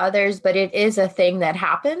help others, but it is a thing that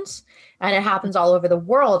happens, and it happens all over the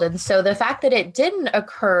world. And so the fact that it didn't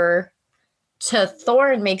occur to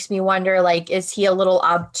Thorne makes me wonder, like, is he a little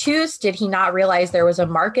obtuse? Did he not realize there was a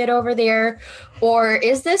market over there? Or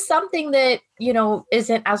is this something that,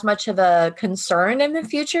 isn't as much of a concern in the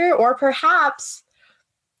future? Or perhaps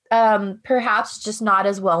just not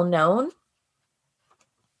as well known?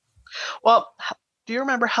 Well, do you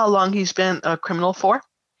remember how long he's been a criminal for?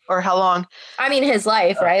 Or how long? I mean, his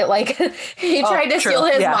life, right? Like, he tried to steal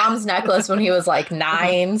his mom's necklace when he was like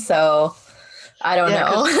 9, so... I don't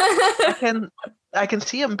know. I can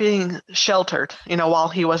see him being sheltered, while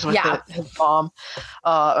he was with his mom.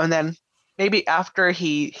 And then maybe after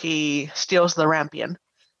he steals the rampion.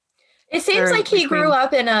 It seems like he grew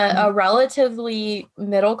up in a relatively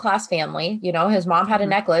middle-class family. His mom had a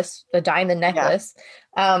necklace, a diamond necklace.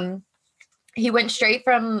 He went straight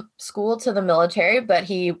from school to the military, but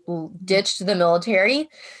he ditched the military.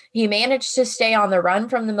 He managed to stay on the run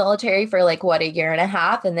from the military for a year and a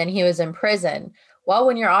half, and then he was in prison. Well,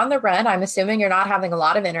 when you're on the run, I'm assuming you're not having a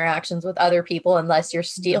lot of interactions with other people unless you're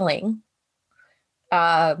stealing.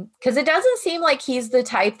 Because it doesn't seem like he's the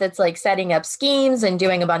type that's setting up schemes and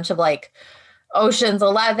doing a bunch of Ocean's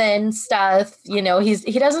 11 stuff. You know, he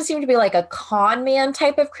doesn't seem to be like a con man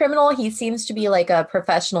type of criminal. He seems to be like a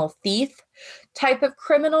professional thief type of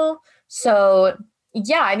criminal. So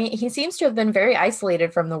yeah, I mean, he seems to have been very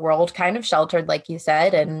isolated from the world, kind of sheltered, like you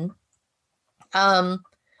said. And I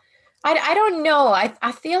don't know.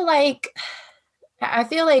 I feel like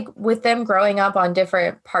with them growing up on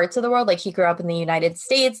different parts of the world, like he grew up in the United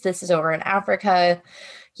States, this is over in Africa,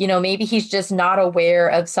 you know, maybe he's just not aware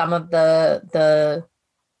of some of the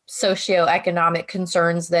socioeconomic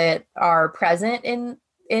concerns that are present in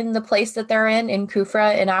the place that they're in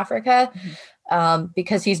Kufra in Africa,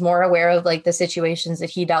 because he's more aware of like the situations that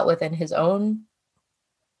he dealt with in his own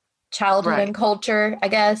childhood and culture, I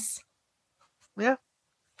guess. Yeah.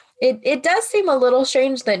 It does seem a little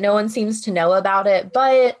strange that no one seems to know about it,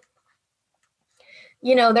 but,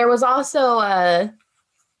 you know, there was also,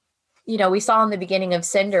 you know, we saw in the beginning of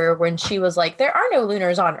Cinder when she was like, there are no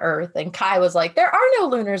Lunars on Earth. And Kai was like, there are no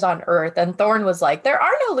Lunars on Earth. And Thorn was like, there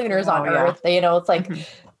are no Lunars on Earth. You know, it's like,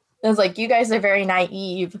 it's like, you guys are very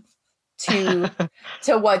naive to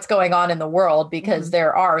what's going on in the world because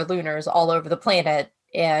there are Lunars all over the planet.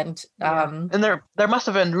 And, and there must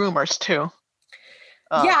have been rumors too.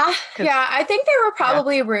 Yeah. I think there were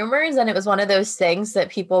probably rumors, and it was one of those things that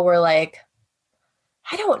people were like,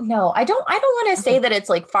 I don't know. I don't want to say that it's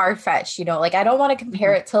like far-fetched, you know, like I don't want to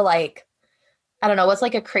compare it to like, I don't know, what's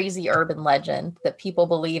like a crazy urban legend that people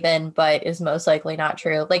believe in, but is most likely not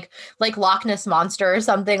true. Like Loch Ness Monster or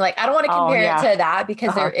something. Like, I don't want to compare it to that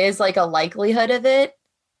because there is like a likelihood of it.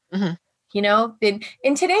 You know,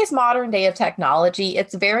 in today's modern day of technology,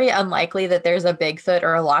 it's very unlikely that there's a Bigfoot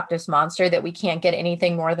or a Loch Ness Monster that we can't get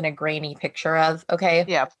anything more than a grainy picture of. Okay.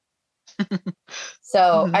 Yeah.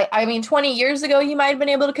 So, I mean, 20 years ago, you might have been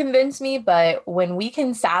able to convince me, but when we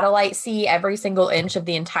can satellite see every single inch of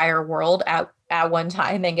the entire world at one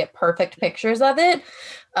time and get perfect pictures of it,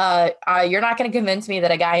 you're not going to convince me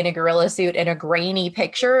that a guy in a gorilla suit in a grainy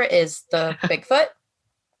picture is the Bigfoot.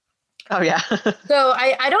 Oh, yeah. So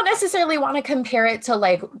I don't necessarily want to compare it to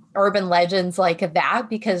like urban legends like that,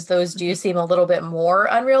 because those do seem a little bit more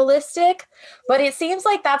unrealistic. But it seems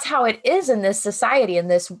like that's how it is in this society, in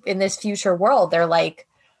this future world. They're like,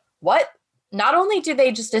 what? Not only do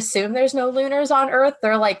they just assume there's no Lunars on Earth,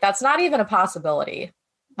 they're like, that's not even a possibility.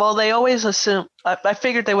 Well, they always assume. I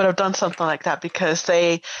figured they would have done something like that because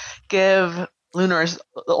they give Lunars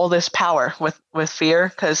all this power with fear,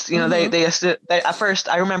 because you know they at first,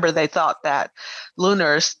 I remember they thought that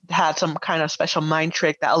Lunars had some kind of special mind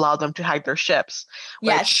trick that allowed them to hide their ships,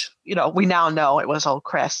 which you know we now know it was all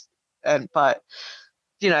Cress. But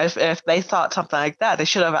you know, if they thought something like that, they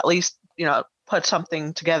should have at least, you know, put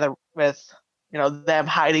something together with, you know, them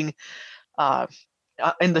hiding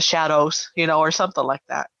in the shadows, you know, or something like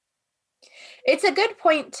that. It's a good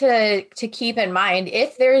point to keep in mind.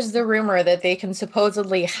 If there's the rumor that they can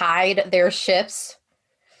supposedly hide their ships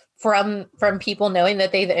from people knowing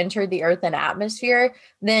that they've entered the Earthen atmosphere,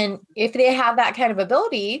 then if they have that kind of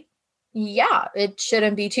ability, yeah, it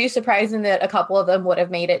shouldn't be too surprising that a couple of them would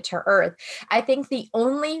have made it to Earth. I think the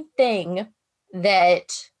only thing that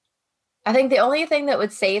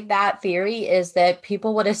would save that theory is that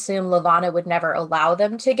people would assume Levana would never allow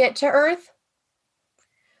them to get to Earth.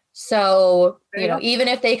 So, you know, even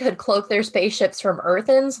if they could cloak their spaceships from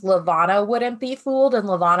Earthens, Levana wouldn't be fooled and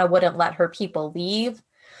Levana wouldn't let her people leave.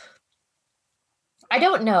 I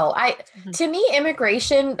don't know. To me,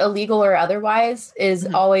 immigration, illegal or otherwise, is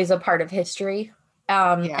always a part of history.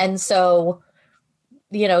 And so,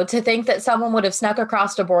 you know, to think that someone would have snuck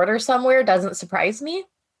across a border somewhere doesn't surprise me.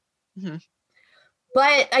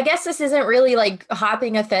 But I guess this isn't really like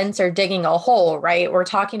hopping a fence or digging a hole, right? We're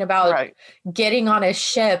talking about getting on a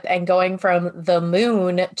ship and going from the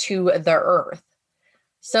moon to the Earth.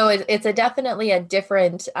 So it's definitely a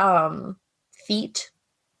different feat,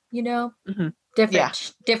 you know,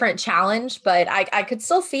 different challenge. But I could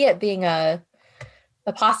still see it being a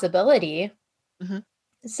possibility.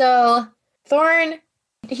 So Thorn,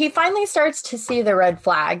 he finally starts to see the red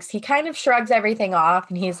flags. He kind of shrugs everything off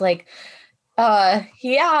and he's like,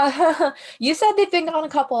 yeah, you said they've been gone a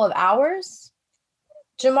couple of hours.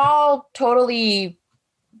 Jamal totally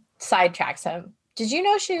sidetracks him. Did you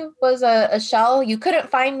know she was a shell? You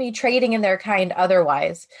couldn't find me trading in their kind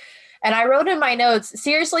otherwise. And I wrote in my notes,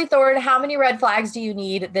 seriously, Thorn, how many red flags do you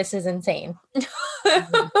need? This is insane.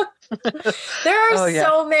 There are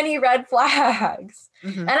so many red flags.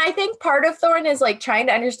 And I think part of Thorn is like trying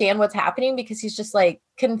to understand what's happening because he's just like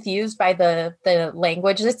confused by the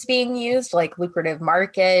language that's being used, like lucrative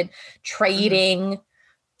market, trading.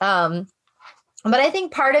 But I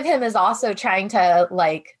think part of him is also trying to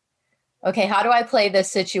like okay, how do I play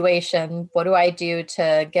this situation? What do I do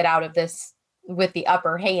to get out of this with the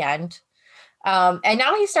upper hand? And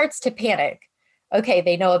now he starts to panic. Okay,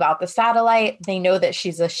 they know about the satellite. They know that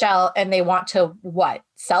she's a shell and they want to what?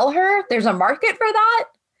 Sell her? There's a market for that?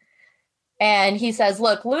 And he says,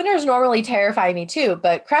 look, Lunars normally terrify me too,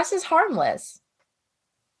 but Cress is harmless.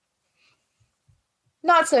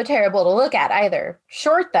 Not so terrible to look at either.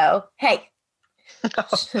 Short though. Hey,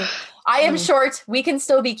 I am short. We can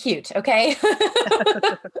still be cute. Okay.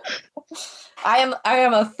 I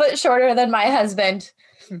am a foot shorter than my husband.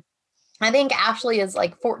 I think Ashley is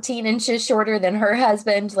like 14 inches shorter than her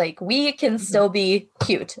husband. Like, we can still be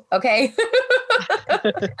cute, okay?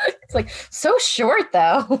 It's like, so short,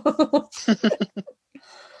 though.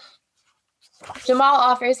 Jamal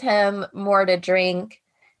offers him more to drink,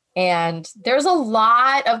 and there's a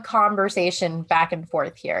lot of conversation back and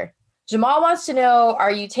forth here. Jamal wants to know,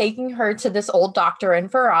 are you taking her to this old doctor in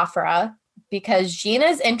Farafra? Because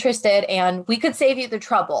Gina's interested, and we could save you the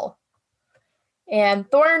trouble. And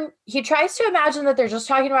Thorn, he tries to imagine that they're just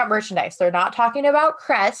talking about merchandise. They're not talking about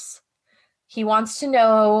Cress. He wants to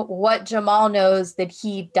know what Jamal knows that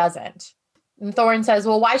he doesn't. And Thorn says,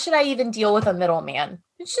 well, why should I even deal with a middleman?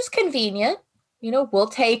 It's just convenient. You know, we'll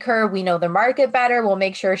take her. We know the market better. We'll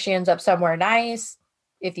make sure she ends up somewhere nice,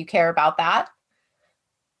 if you care about that.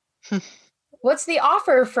 What's the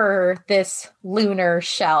offer for this lunar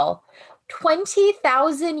shell?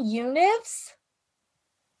 20,000 units?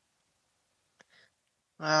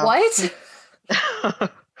 Wow. What?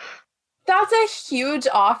 That's a huge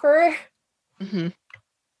offer. Mm-hmm.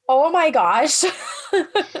 Oh my gosh.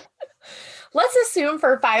 Let's assume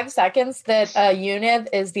for 5 seconds that a unit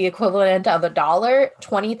is the equivalent of $1,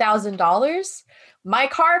 $20,000. My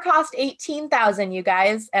car cost $18,000, you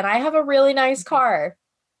guys, and I have a really nice car.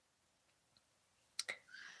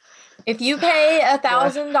 If you pay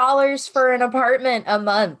 $1,000 for an apartment a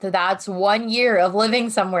month, that's 1 year of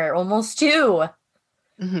living somewhere, almost 2.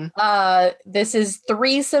 Mm-hmm. This is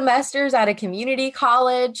 3 semesters at a community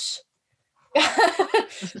college.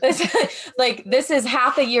 This is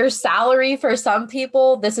half a year's salary for some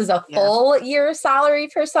people. This is a full year's salary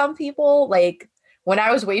for some people. Like, when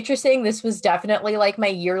I was waitressing, this was definitely like my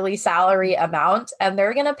yearly salary amount, and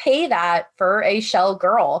they're going to pay that for a shell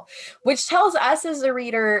girl, which tells us as a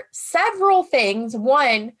reader several things.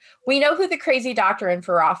 One, we know who the crazy doctor in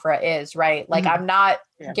Farafra is, right? Like, I'm not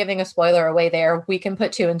giving a spoiler away there. We can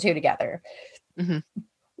put 2 and 2 together. Mm-hmm.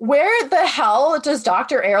 Where the hell does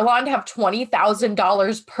Dr. Erlond have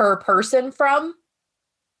 $20,000 per person from?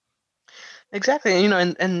 Exactly. You know,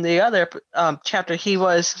 in the other chapter, he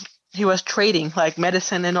was trading like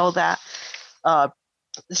medicine and all that.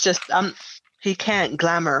 It's just he can't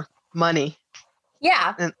glamour money.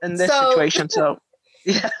 Yeah. In this situation. So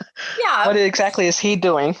yeah. What exactly is he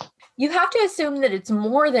doing? You have to assume that it's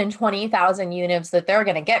more than 20,000 units that they're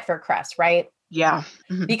going to get for Cress, right? Yeah.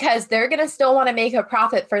 Mm-hmm. Because they're going to still want to make a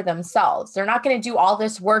profit for themselves. They're not going to do all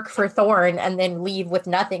this work for Thorn and then leave with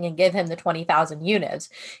nothing and give him the 20,000 units.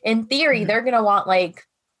 In theory, they're going to want like,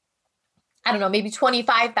 I don't know, maybe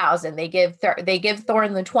 25,000. They give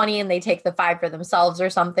Thorn the 20 and they take the 5 for themselves or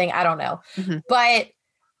something. I don't know. Mm-hmm. But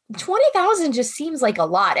 20,000 just seems like a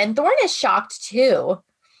lot. And Thorn is shocked too.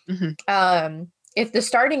 Mm-hmm. If the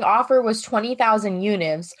starting offer was 20,000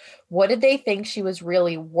 units, what did they think she was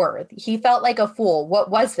really worth? He felt like a fool. What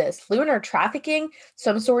was this? Lunar trafficking?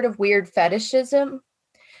 Some sort of weird fetishism?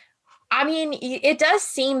 I mean, it does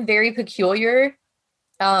seem very peculiar.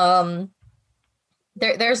 There's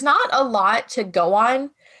not a lot to go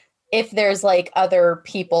on if there's like other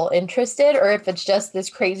people interested or if it's just this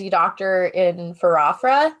crazy doctor in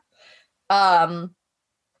Farafra.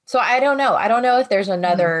 So I don't know. I don't know if there's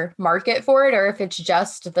another market for it or if it's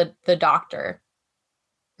just the doctor.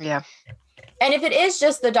 Yeah. And if it is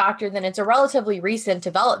just the doctor, then it's a relatively recent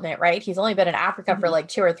development, right? He's only been in Africa for like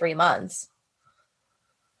 2 or 3 months.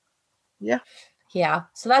 Yeah. Yeah.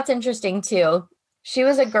 So that's interesting too. She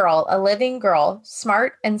was a girl, a living girl,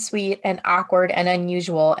 smart and sweet and awkward and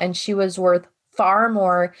unusual, and she was worth far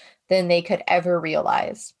more than they could ever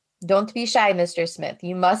realize. Don't be shy, Mr. Smith.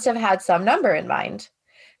 You must have had some number in mind.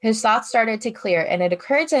 His thoughts started to clear, and it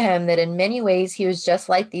occurred to him that in many ways he was just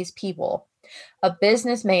like these people, a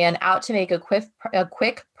businessman out to make a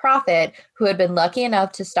quick profit who had been lucky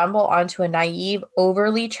enough to stumble onto a naive,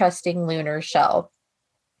 overly trusting lunar shell.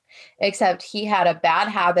 Except he had a bad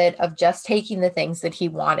habit of just taking the things that he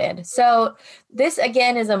wanted. So this,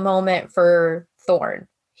 again, is a moment for Thorn.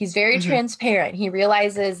 He's very transparent. He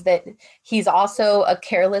realizes that he's also a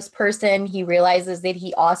careless person. He realizes that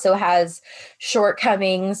he also has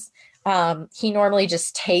shortcomings. He normally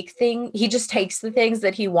just takes the things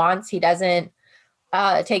that he wants. He doesn't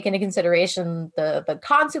take into consideration the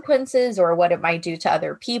consequences or what it might do to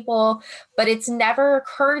other people. But it's never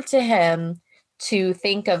occurred to him to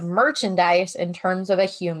think of merchandise in terms of a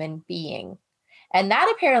human being. And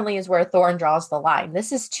that apparently is where Thorn draws the line.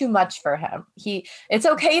 This is too much for him. It's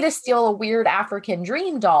okay to steal a weird African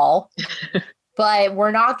dream doll, but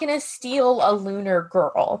we're not going to steal a lunar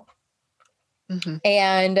girl. Mm-hmm.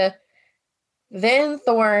 And then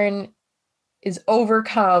Thorn is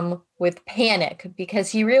overcome with panic because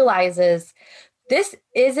he realizes this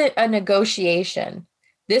isn't a negotiation.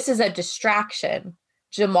 This is a distraction.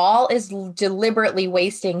 Jamal is deliberately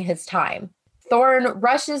wasting his time. Thorn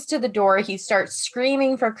rushes to the door. He starts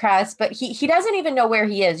screaming for Cress, but he doesn't even know where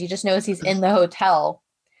he is. He just knows he's in the hotel.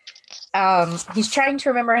 He's trying to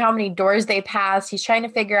remember how many doors they pass. He's trying to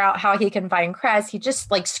figure out how he can find Cress. He's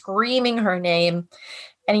just like screaming her name.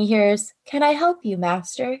 And he hears, "Can I help you,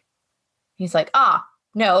 master?" He's like,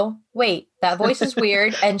 no, wait, that voice is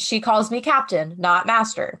weird. And she calls me captain, not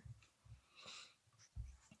master.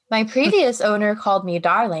 "My previous owner called me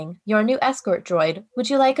darling, your new escort droid. Would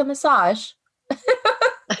you like a massage?"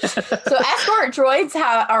 So escort droids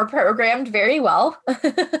are programmed very well.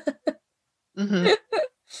 Mm-hmm.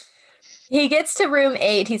 He gets to room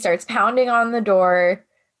 8. He starts pounding on the door,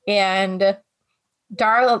 and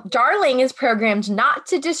Darling is programmed not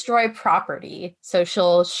to destroy property. So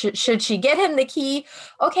should she get him the key?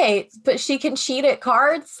 Okay, but she can cheat at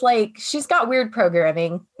cards. Like, she's got weird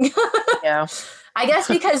programming. Yeah. I guess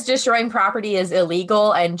because destroying property is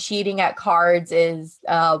illegal and cheating at cards is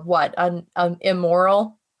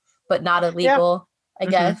immoral, but not illegal, I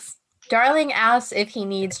guess. Darling asks if he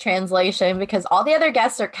needs translation because all the other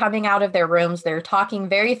guests are coming out of their rooms. They're talking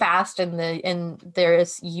very fast in their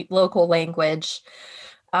local language.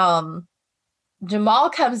 Jamal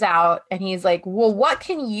comes out and he's like, "Well, what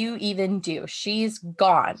can you even do? She's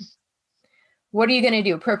gone. What are you going to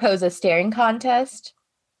do? Propose a staring contest?"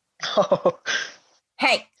 Oh.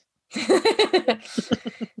 Hey.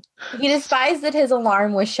 He despised that his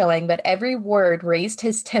alarm was showing, but every word raised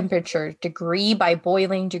his temperature degree by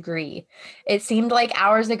boiling degree. It seemed like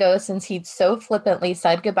hours ago since he'd so flippantly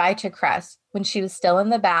said goodbye to Cress when she was still in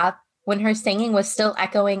the bath, when her singing was still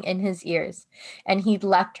echoing in his ears, and he'd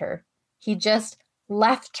left her. He just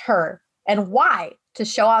left her. And why? To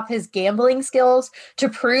show off his gambling skills, to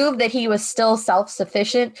prove that he was still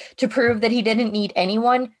self-sufficient, to prove that he didn't need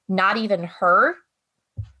anyone, not even her.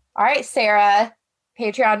 All right, Sarah.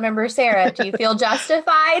 Patreon member Sarah, do you feel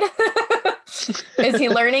justified? Is he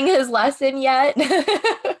learning his lesson yet?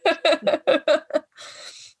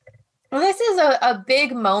 Well, this is a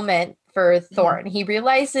big moment for Thorn. He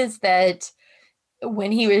realizes that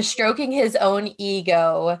when he was stroking his own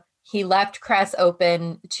ego, he left Cress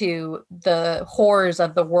open to the horrors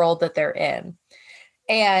of the world that they're in.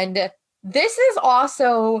 And this is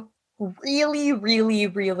also really, really,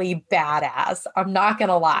 really badass. I'm not going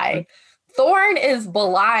to lie. Thorn is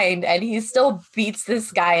blind and he still beats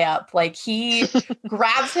this guy up. Like, he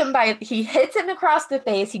he hits him across the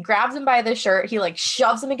face. He grabs him by the shirt. He like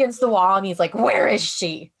shoves him against the wall and he's like, "Where is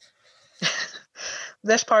she?"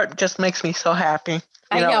 This part just makes me so happy.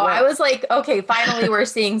 I know. I was like, okay, finally we're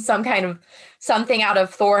seeing something out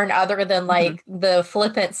of Thorn other than like the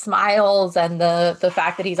flippant smiles and the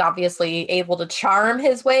fact that he's obviously able to charm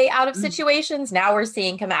his way out of situations. Now we're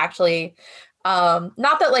seeing him actually,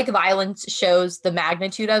 not that like violence shows the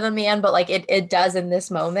magnitude of the man, but like it does in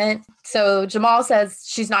this moment. So Jamal says,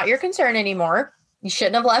 "She's not your concern anymore. You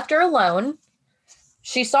shouldn't have left her alone.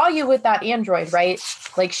 She saw you with that android, right?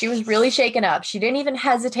 Like, she was really shaken up. She didn't even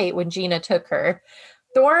hesitate when Gina took her."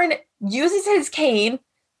 Thorn uses his cane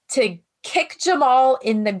to kick Jamal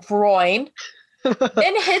in the groin,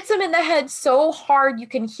 then hits him in the head so hard you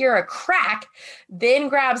can hear a crack, then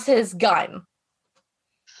grabs his gun.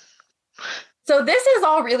 So this is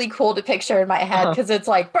all really cool to picture in my head because it's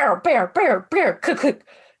like, bear, bear, bear, bear,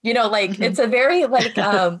 you know, like it's a very like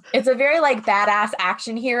badass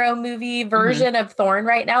action hero movie version of Thorn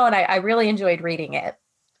right now. And I really enjoyed reading it.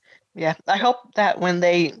 Yeah, I hope that when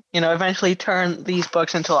they, eventually turn these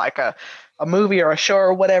books into like a movie or a show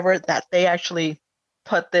or whatever, that they actually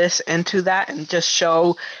put this into that and just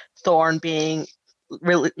show Thorn being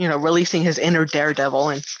really, releasing his inner daredevil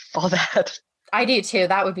and all that. I do too.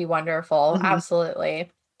 That would be wonderful. Absolutely.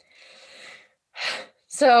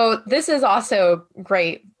 So this is also a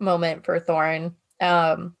great moment for Thorn.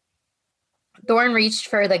 Thorn reached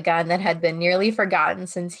for the gun that had been nearly forgotten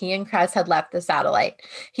since he and Cress had left the satellite.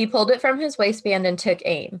 He pulled it from his waistband and took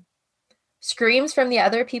aim. Screams from the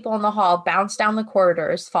other people in the hall bounced down the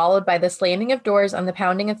corridors, followed by the slamming of doors and the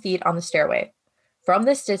pounding of feet on the stairway. From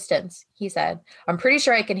this distance, he said, I'm pretty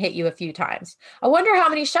sure I can hit you a few times. I wonder how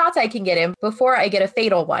many shots I can get in before I get a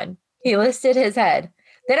fatal one. He lifted his head.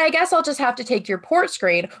 Then I guess I'll just have to take your port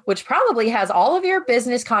screen, which probably has all of your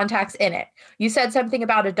business contacts in it. You said something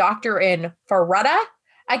about a doctor in Farutta?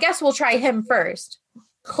 I guess we'll try him first.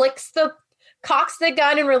 Cocks the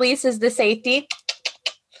gun and releases the safety.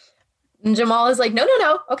 And Jamal is like, no.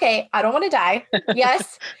 Okay, I don't want to die.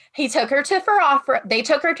 Yes, he took her to Farafra. They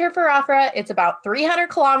took her to Farafra. It's about 300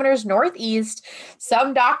 kilometers northeast.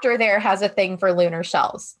 Some doctor there has a thing for lunar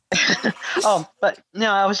shells. Oh, but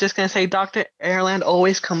no, I was just going to say Dr. Ireland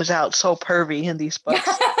always comes out so pervy in these books.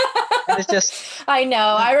 It's just... I know.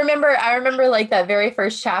 I remember like that very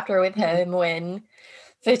first chapter with him when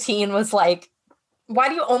 15 was like, why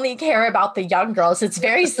do you only care about the young girls? It's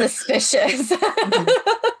very suspicious.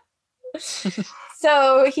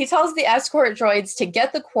 So he tells the escort droids to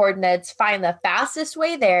get the coordinates, find the fastest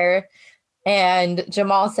way there. And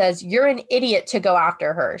Jamal says, you're an idiot to go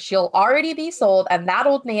after her. She'll already be sold, and that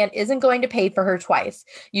old man isn't going to pay for her twice.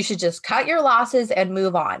 You should just cut your losses and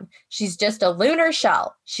move on. She's just a lunar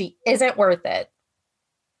shell. She isn't worth it.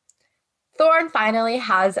 Thorne finally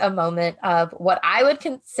has a moment of what I would,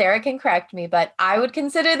 Sarah can correct me, but I would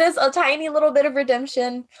consider this a tiny little bit of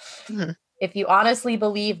redemption. Mm-hmm. If you honestly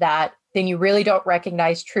believe that, then you really don't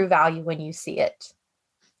recognize true value when you see it.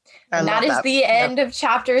 And that is the end of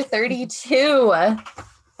chapter 32.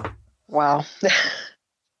 Wow.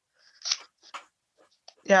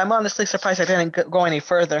 Yeah, I'm honestly surprised I didn't go any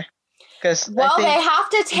further. They have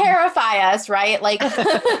to terrify us, right? Like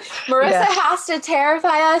Marissa has to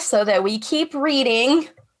terrify us so that we keep reading.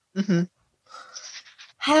 Mm-hmm.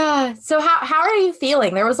 So how are you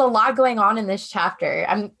feeling? There was a lot going on in this chapter.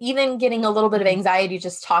 I'm even getting a little bit of anxiety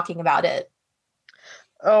just talking about it.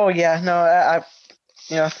 Oh yeah, no,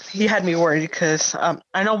 he had me worried because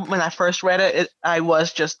I know when I first read it, I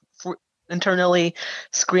was just internally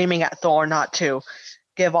screaming at Thor not to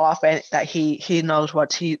give off and that he knows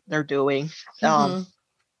what they're doing.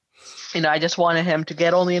 Mm-hmm. I just wanted him to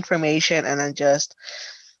get all the information and then just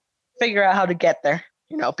figure out how to get there.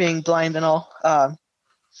 Being blind and all.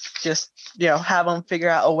 Just have him figure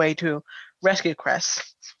out a way to rescue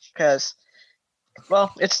Cress because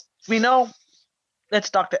we know it's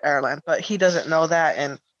Dr. Ireland, but he doesn't know that,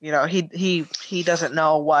 and he doesn't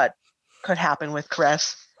know what could happen with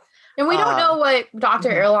Cress. And we don't know what Dr.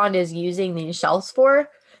 Mm-hmm. Ireland is using these shells for.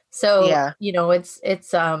 So it's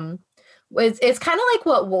kind of like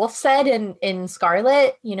what Wolf said in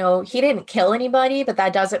Scarlet. He didn't kill anybody, but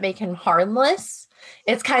that doesn't make him harmless.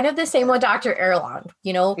 It's kind of the same with Dr. Ireland,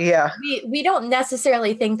 Yeah. We don't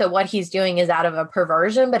necessarily think that what he's doing is out of a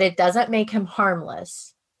perversion, but it doesn't make him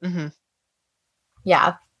harmless. Mm-hmm.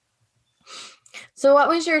 Yeah. So what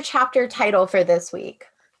was your chapter title for this week?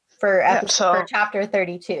 For chapter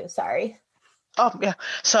 32, sorry. Oh, yeah.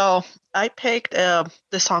 So I picked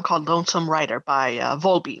this song called Lonesome Rider by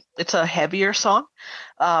Volbeat. It's a heavier song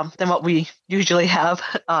than what we usually have,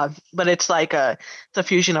 but it's like it's a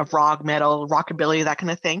fusion of rock, metal, rockabilly, that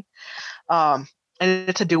kind of thing. And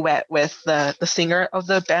it's a duet with the singer of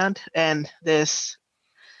the band. And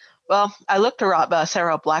I looked her up,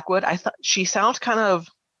 Sarah Blackwood. I thought she sounds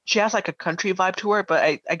she has like a country vibe to her, but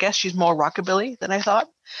I guess she's more rockabilly than I thought.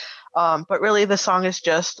 But really, the song is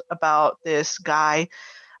just about this guy.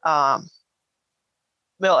 I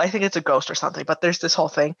think it's a ghost or something, but there's this whole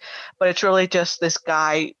thing. But it's really just this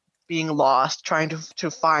guy being lost, trying to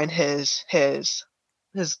find his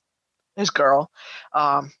girl.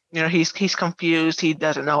 He's confused. He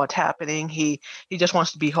doesn't know what's happening. He just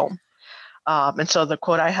wants to be home. And so the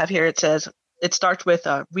quote I have here, it starts with,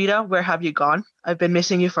 Rita, where have you gone? I've been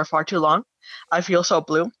missing you for far too long. I feel so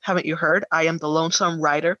blue. Haven't you heard? I am the lonesome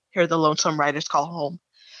rider. Hear the lonesome riders call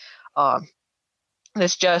home.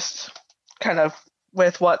 It's just kind of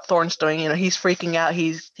with what Thorne's doing. He's freaking out.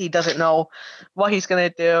 He doesn't know what he's gonna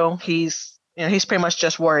do. He's pretty much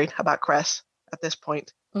just worried about Cress at this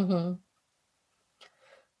point. Mm-hmm.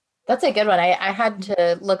 That's a good one. I had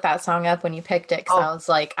to look that song up when you picked it because I was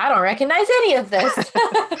like, I don't recognize any of this.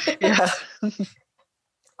 Yeah.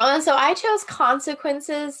 So I chose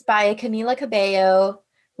Consequences by Camila Cabello,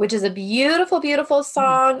 which is a beautiful, beautiful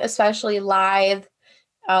song, especially live.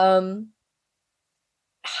 There's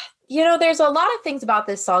a lot of things about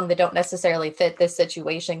this song that don't necessarily fit this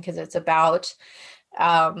situation because it's about,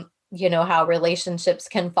 how relationships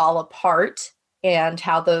can fall apart and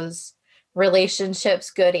how those relationships,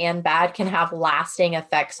 good and bad, can have lasting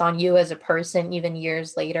effects on you as a person even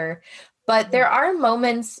years later. But there are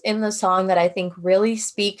moments in the song that I think really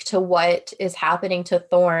speak to what is happening to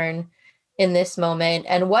Thorn in this moment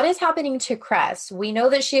and what is happening to Cress. We know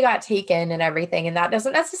that she got taken and everything, and that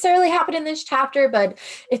doesn't necessarily happen in this chapter, but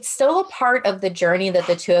it's still a part of the journey that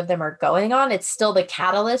the two of them are going on. It's still the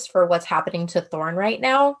catalyst for what's happening to Thorn right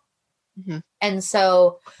now. Mm-hmm. And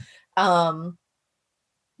so,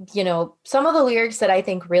 you know, some of the lyrics that I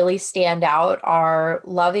think really stand out are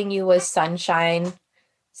loving you was sunshine,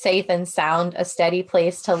 safe and sound, a steady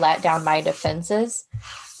place to let down my defenses.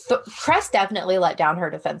 Cress definitely let down her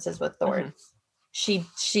defenses with Thorn. Mm-hmm.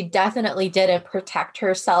 She definitely didn't protect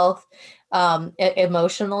herself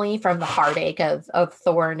emotionally from the heartache of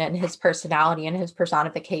Thorn and his personality and his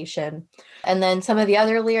personification. And then some of the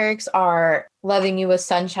other lyrics are loving you with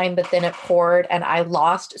sunshine, but then it poured and I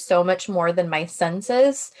lost so much more than my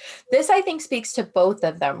senses. This, I think, speaks to both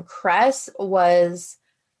of them. Cress was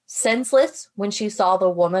senseless when she saw the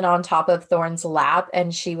woman on top of Thorn's lap,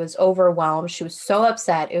 and she was overwhelmed. She was so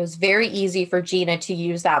upset. It was very easy for Gina to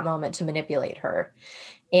use that moment to manipulate her.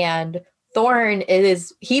 And Thorn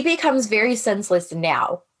he becomes very senseless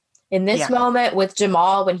now. In this moment with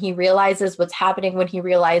Jamal, when he realizes what's happening, when he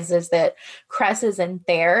realizes that Cress isn't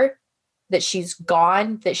there, that she's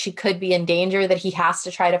gone, that she could be in danger, that he has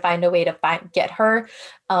to try to find a way to get her,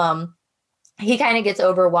 he kind of gets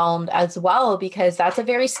overwhelmed as well, because that's a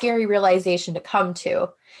very scary realization to come to.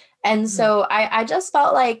 And so I just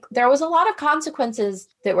felt like there was a lot of consequences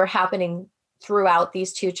that were happening throughout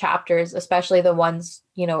these two chapters, especially the ones,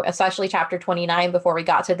 you know, especially chapter 29 before we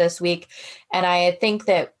got to this week. And I think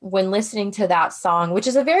that when listening to that song, which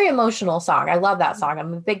is a very emotional song, I love that song.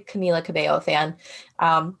 I'm a big Camila Cabello fan.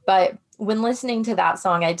 But when listening to that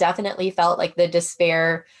song, I definitely felt like the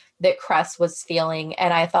despair that Cress was feeling.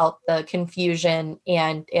 And I felt the confusion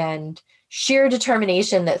and sheer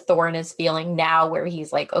determination that Thorn is feeling now, where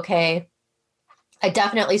he's like, okay, I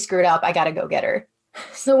definitely screwed up. I got to go get her.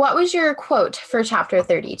 So what was your quote for chapter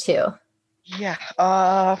 32?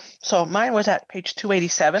 Yeah. So mine was at page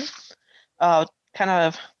 287, kind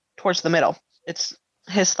of towards the middle. It's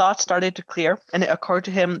his thoughts started to clear, and it occurred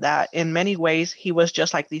to him that in many ways he was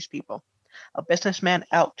just like these people, a businessman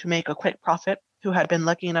out to make a quick profit who had been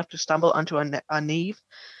lucky enough to stumble onto a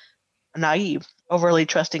naive, overly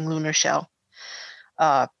trusting Lunar shell.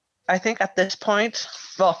 I think at this point,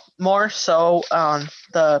 well, more so on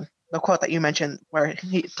the quote that you mentioned, where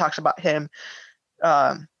he talks about him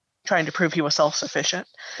trying to prove he was self-sufficient.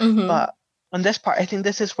 Mm-hmm. But on this part, I think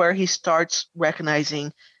this is where he starts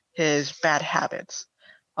recognizing his bad habits.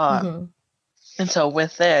 And so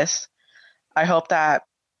with this, I hope that,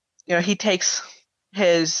 you know, he takes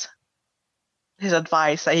his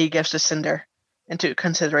advice that he gives to Cinder into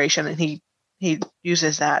consideration, and he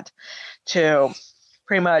uses that to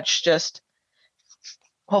pretty much just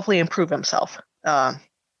hopefully improve himself.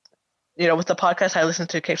 You know, with the podcast I listen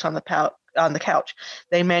to, Capes on the Couch,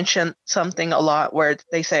 they mention something a lot where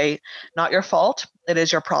they say, not your fault, it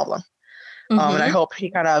is your problem. And I hope he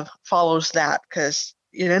kind of follows that, because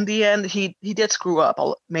in the end, he did screw up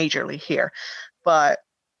majorly here. But,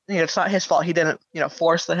 you know, it's not his fault. He didn't, you know,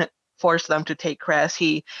 force them to take Cress.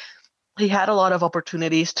 He had a lot of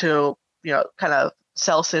opportunities to, you know, kind of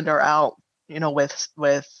sell Cinder out, you know, with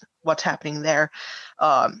what's happening there.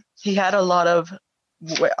 He had a lot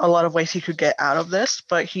of ways he could get out of this,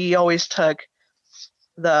 but he always took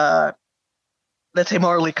the, let's say,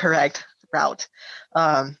 morally correct route.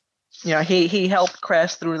 You know, he helped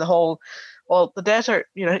Cress through the whole, well, the desert,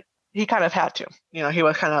 you know, he kind of had to, you know, he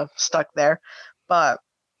was kind of stuck there, but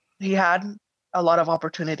he had a lot of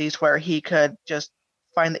opportunities where he could just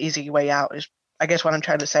find the easy way out, is I guess what I'm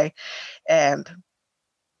trying to say. And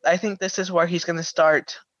I think this is where he's going to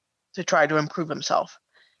start to try to improve himself.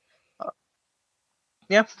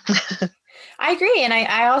 Yeah. I agree. And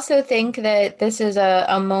I also think that this is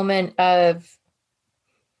a moment of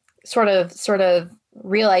sort of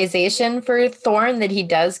realization for Thorn that he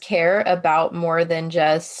does care about more than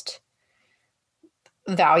just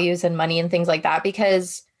values and money and things like that,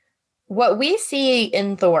 because what we see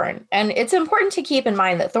in Thorn, and it's important to keep in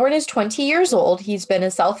mind that Thorn is 20 years old. He's been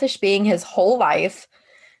a selfish being his whole life.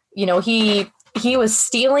 You know, he was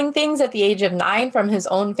stealing things at the age of 9 from his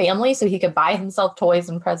own family so he could buy himself toys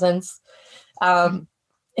and presents.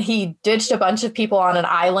 He ditched a bunch of people on an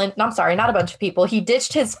island. No, I'm sorry, not a bunch of people. He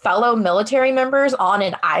ditched his fellow military members on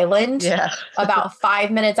an island about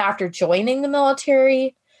 5 minutes after joining the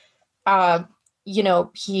military. You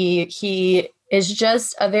know, he is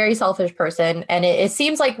just a very selfish person. And it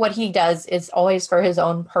seems like what he does is always for his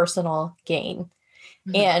own personal gain.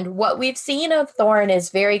 Mm-hmm. And what we've seen of Thorn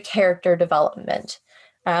is very character development.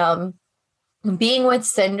 being with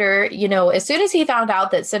Cinder, you know, as soon as he found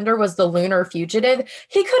out that Cinder was the Lunar fugitive,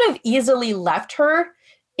 he could have easily left her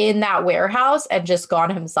in that warehouse and just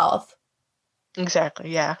gone himself.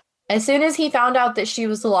 Exactly, yeah. As soon as he found out that she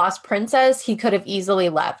was the lost princess, he could have easily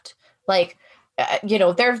left. Like, you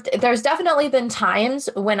know, there's definitely been times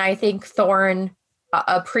when I think Thorne,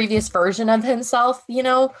 a previous version of himself, you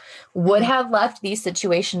know, would have left these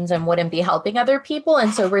situations and wouldn't be helping other people.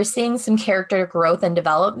 And so we're seeing some character growth and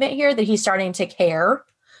development here, that he's starting to care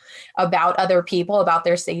about other people, about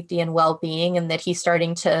their safety and well-being, and that he's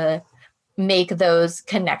starting to make those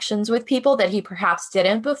connections with people that he perhaps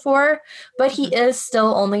didn't before. But he is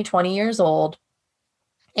still only 20 years old.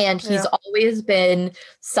 And he's always been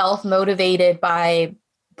self-motivated by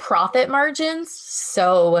profit margins.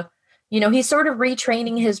 So, you know, he's sort of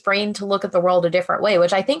retraining his brain to look at the world a different way,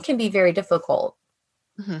 which I think can be very difficult.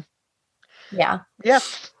 Mm-hmm. Yeah. Yeah.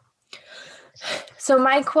 So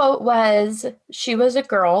my quote was, she was a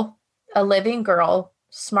girl, a living girl,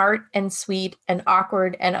 smart and sweet and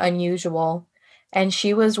awkward and unusual. And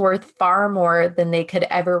she was worth far more than they could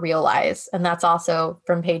ever realize. And that's also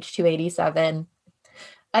from page 287.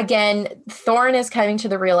 Again, Thorne is coming to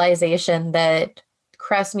the realization that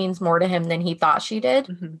Cress means more to him than he thought she did.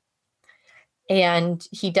 Mm-hmm. And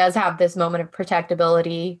he does have this moment of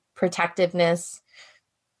protectiveness,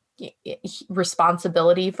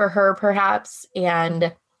 responsibility for her, perhaps.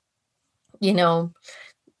 And, you know,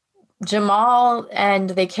 Jamal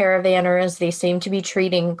and the caravanners, they seem to be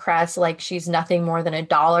treating Cress like she's nothing more than a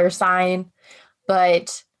dollar sign,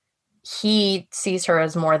 but he sees her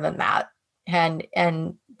as more than that. And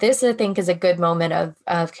this, I think, is a good moment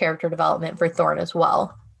of character development for Thorne as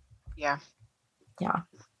well. Yeah. Yeah.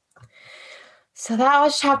 So that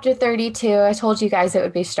was chapter 32. I told you guys it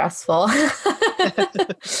would be stressful.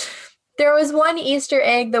 There was one Easter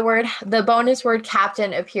egg. The bonus word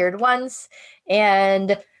captain appeared once.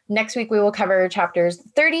 And next week we will cover chapters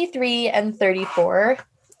 33 and 34.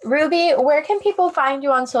 Ruby, where can people find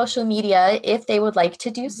you on social media if they would like to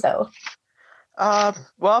do so?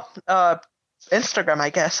 Instagram, I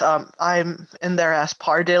guess. I'm in there as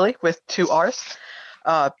Pardaily with 2 R's.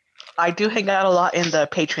 I do hang out a lot in the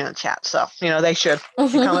Patreon chat, so you know they should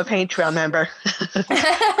become a Patreon member.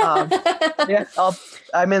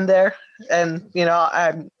 I'm in there, and you know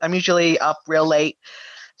I'm usually up real late,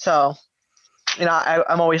 so you know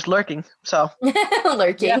I'm always lurking. So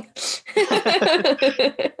lurking.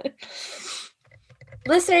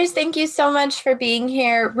 Listeners, thank you so much for being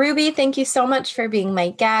here. Ruby, thank you so much for being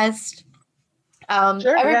my guest.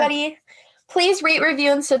 Everybody, please rate,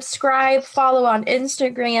 review, and subscribe. Follow on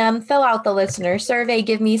Instagram. Fill out the listener survey.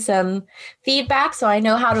 Give me some feedback so I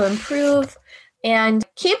know how to improve. And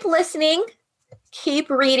keep listening. Keep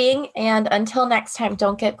reading. And until next time,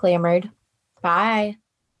 don't get glamored. Bye.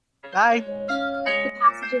 Bye. The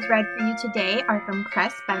passages read for you today are from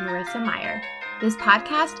Cress by Marissa Meyer. This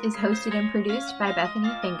podcast is hosted and produced by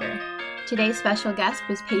Bethany Finger. Today's special guest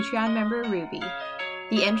was Patreon member Ruby.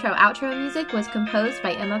 The intro-outro music was composed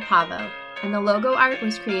by Emma Pavo, and the logo art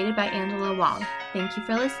was created by Angela Wong. Thank you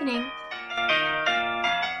for listening.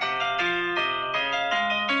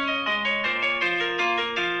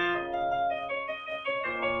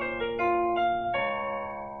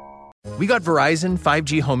 We got Verizon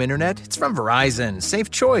 5G home internet. It's from Verizon.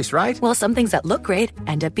 Safe choice, right? Well, some things that look great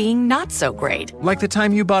end up being not so great. Like the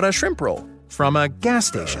time you bought a shrimp roll from a gas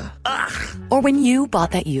station. Ugh. Or when you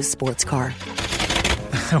bought that used sports car.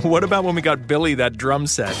 What about when we got Billy that drum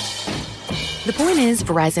set? The point is,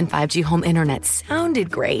 Verizon 5G home internet sounded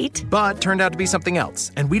great, but turned out to be something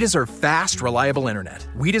else. And we deserve fast, reliable internet.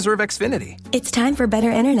 We deserve Xfinity. It's time for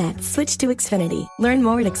better internet. Switch to Xfinity. Learn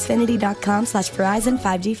more at xfinity.com/Verizon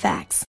 5G Facts.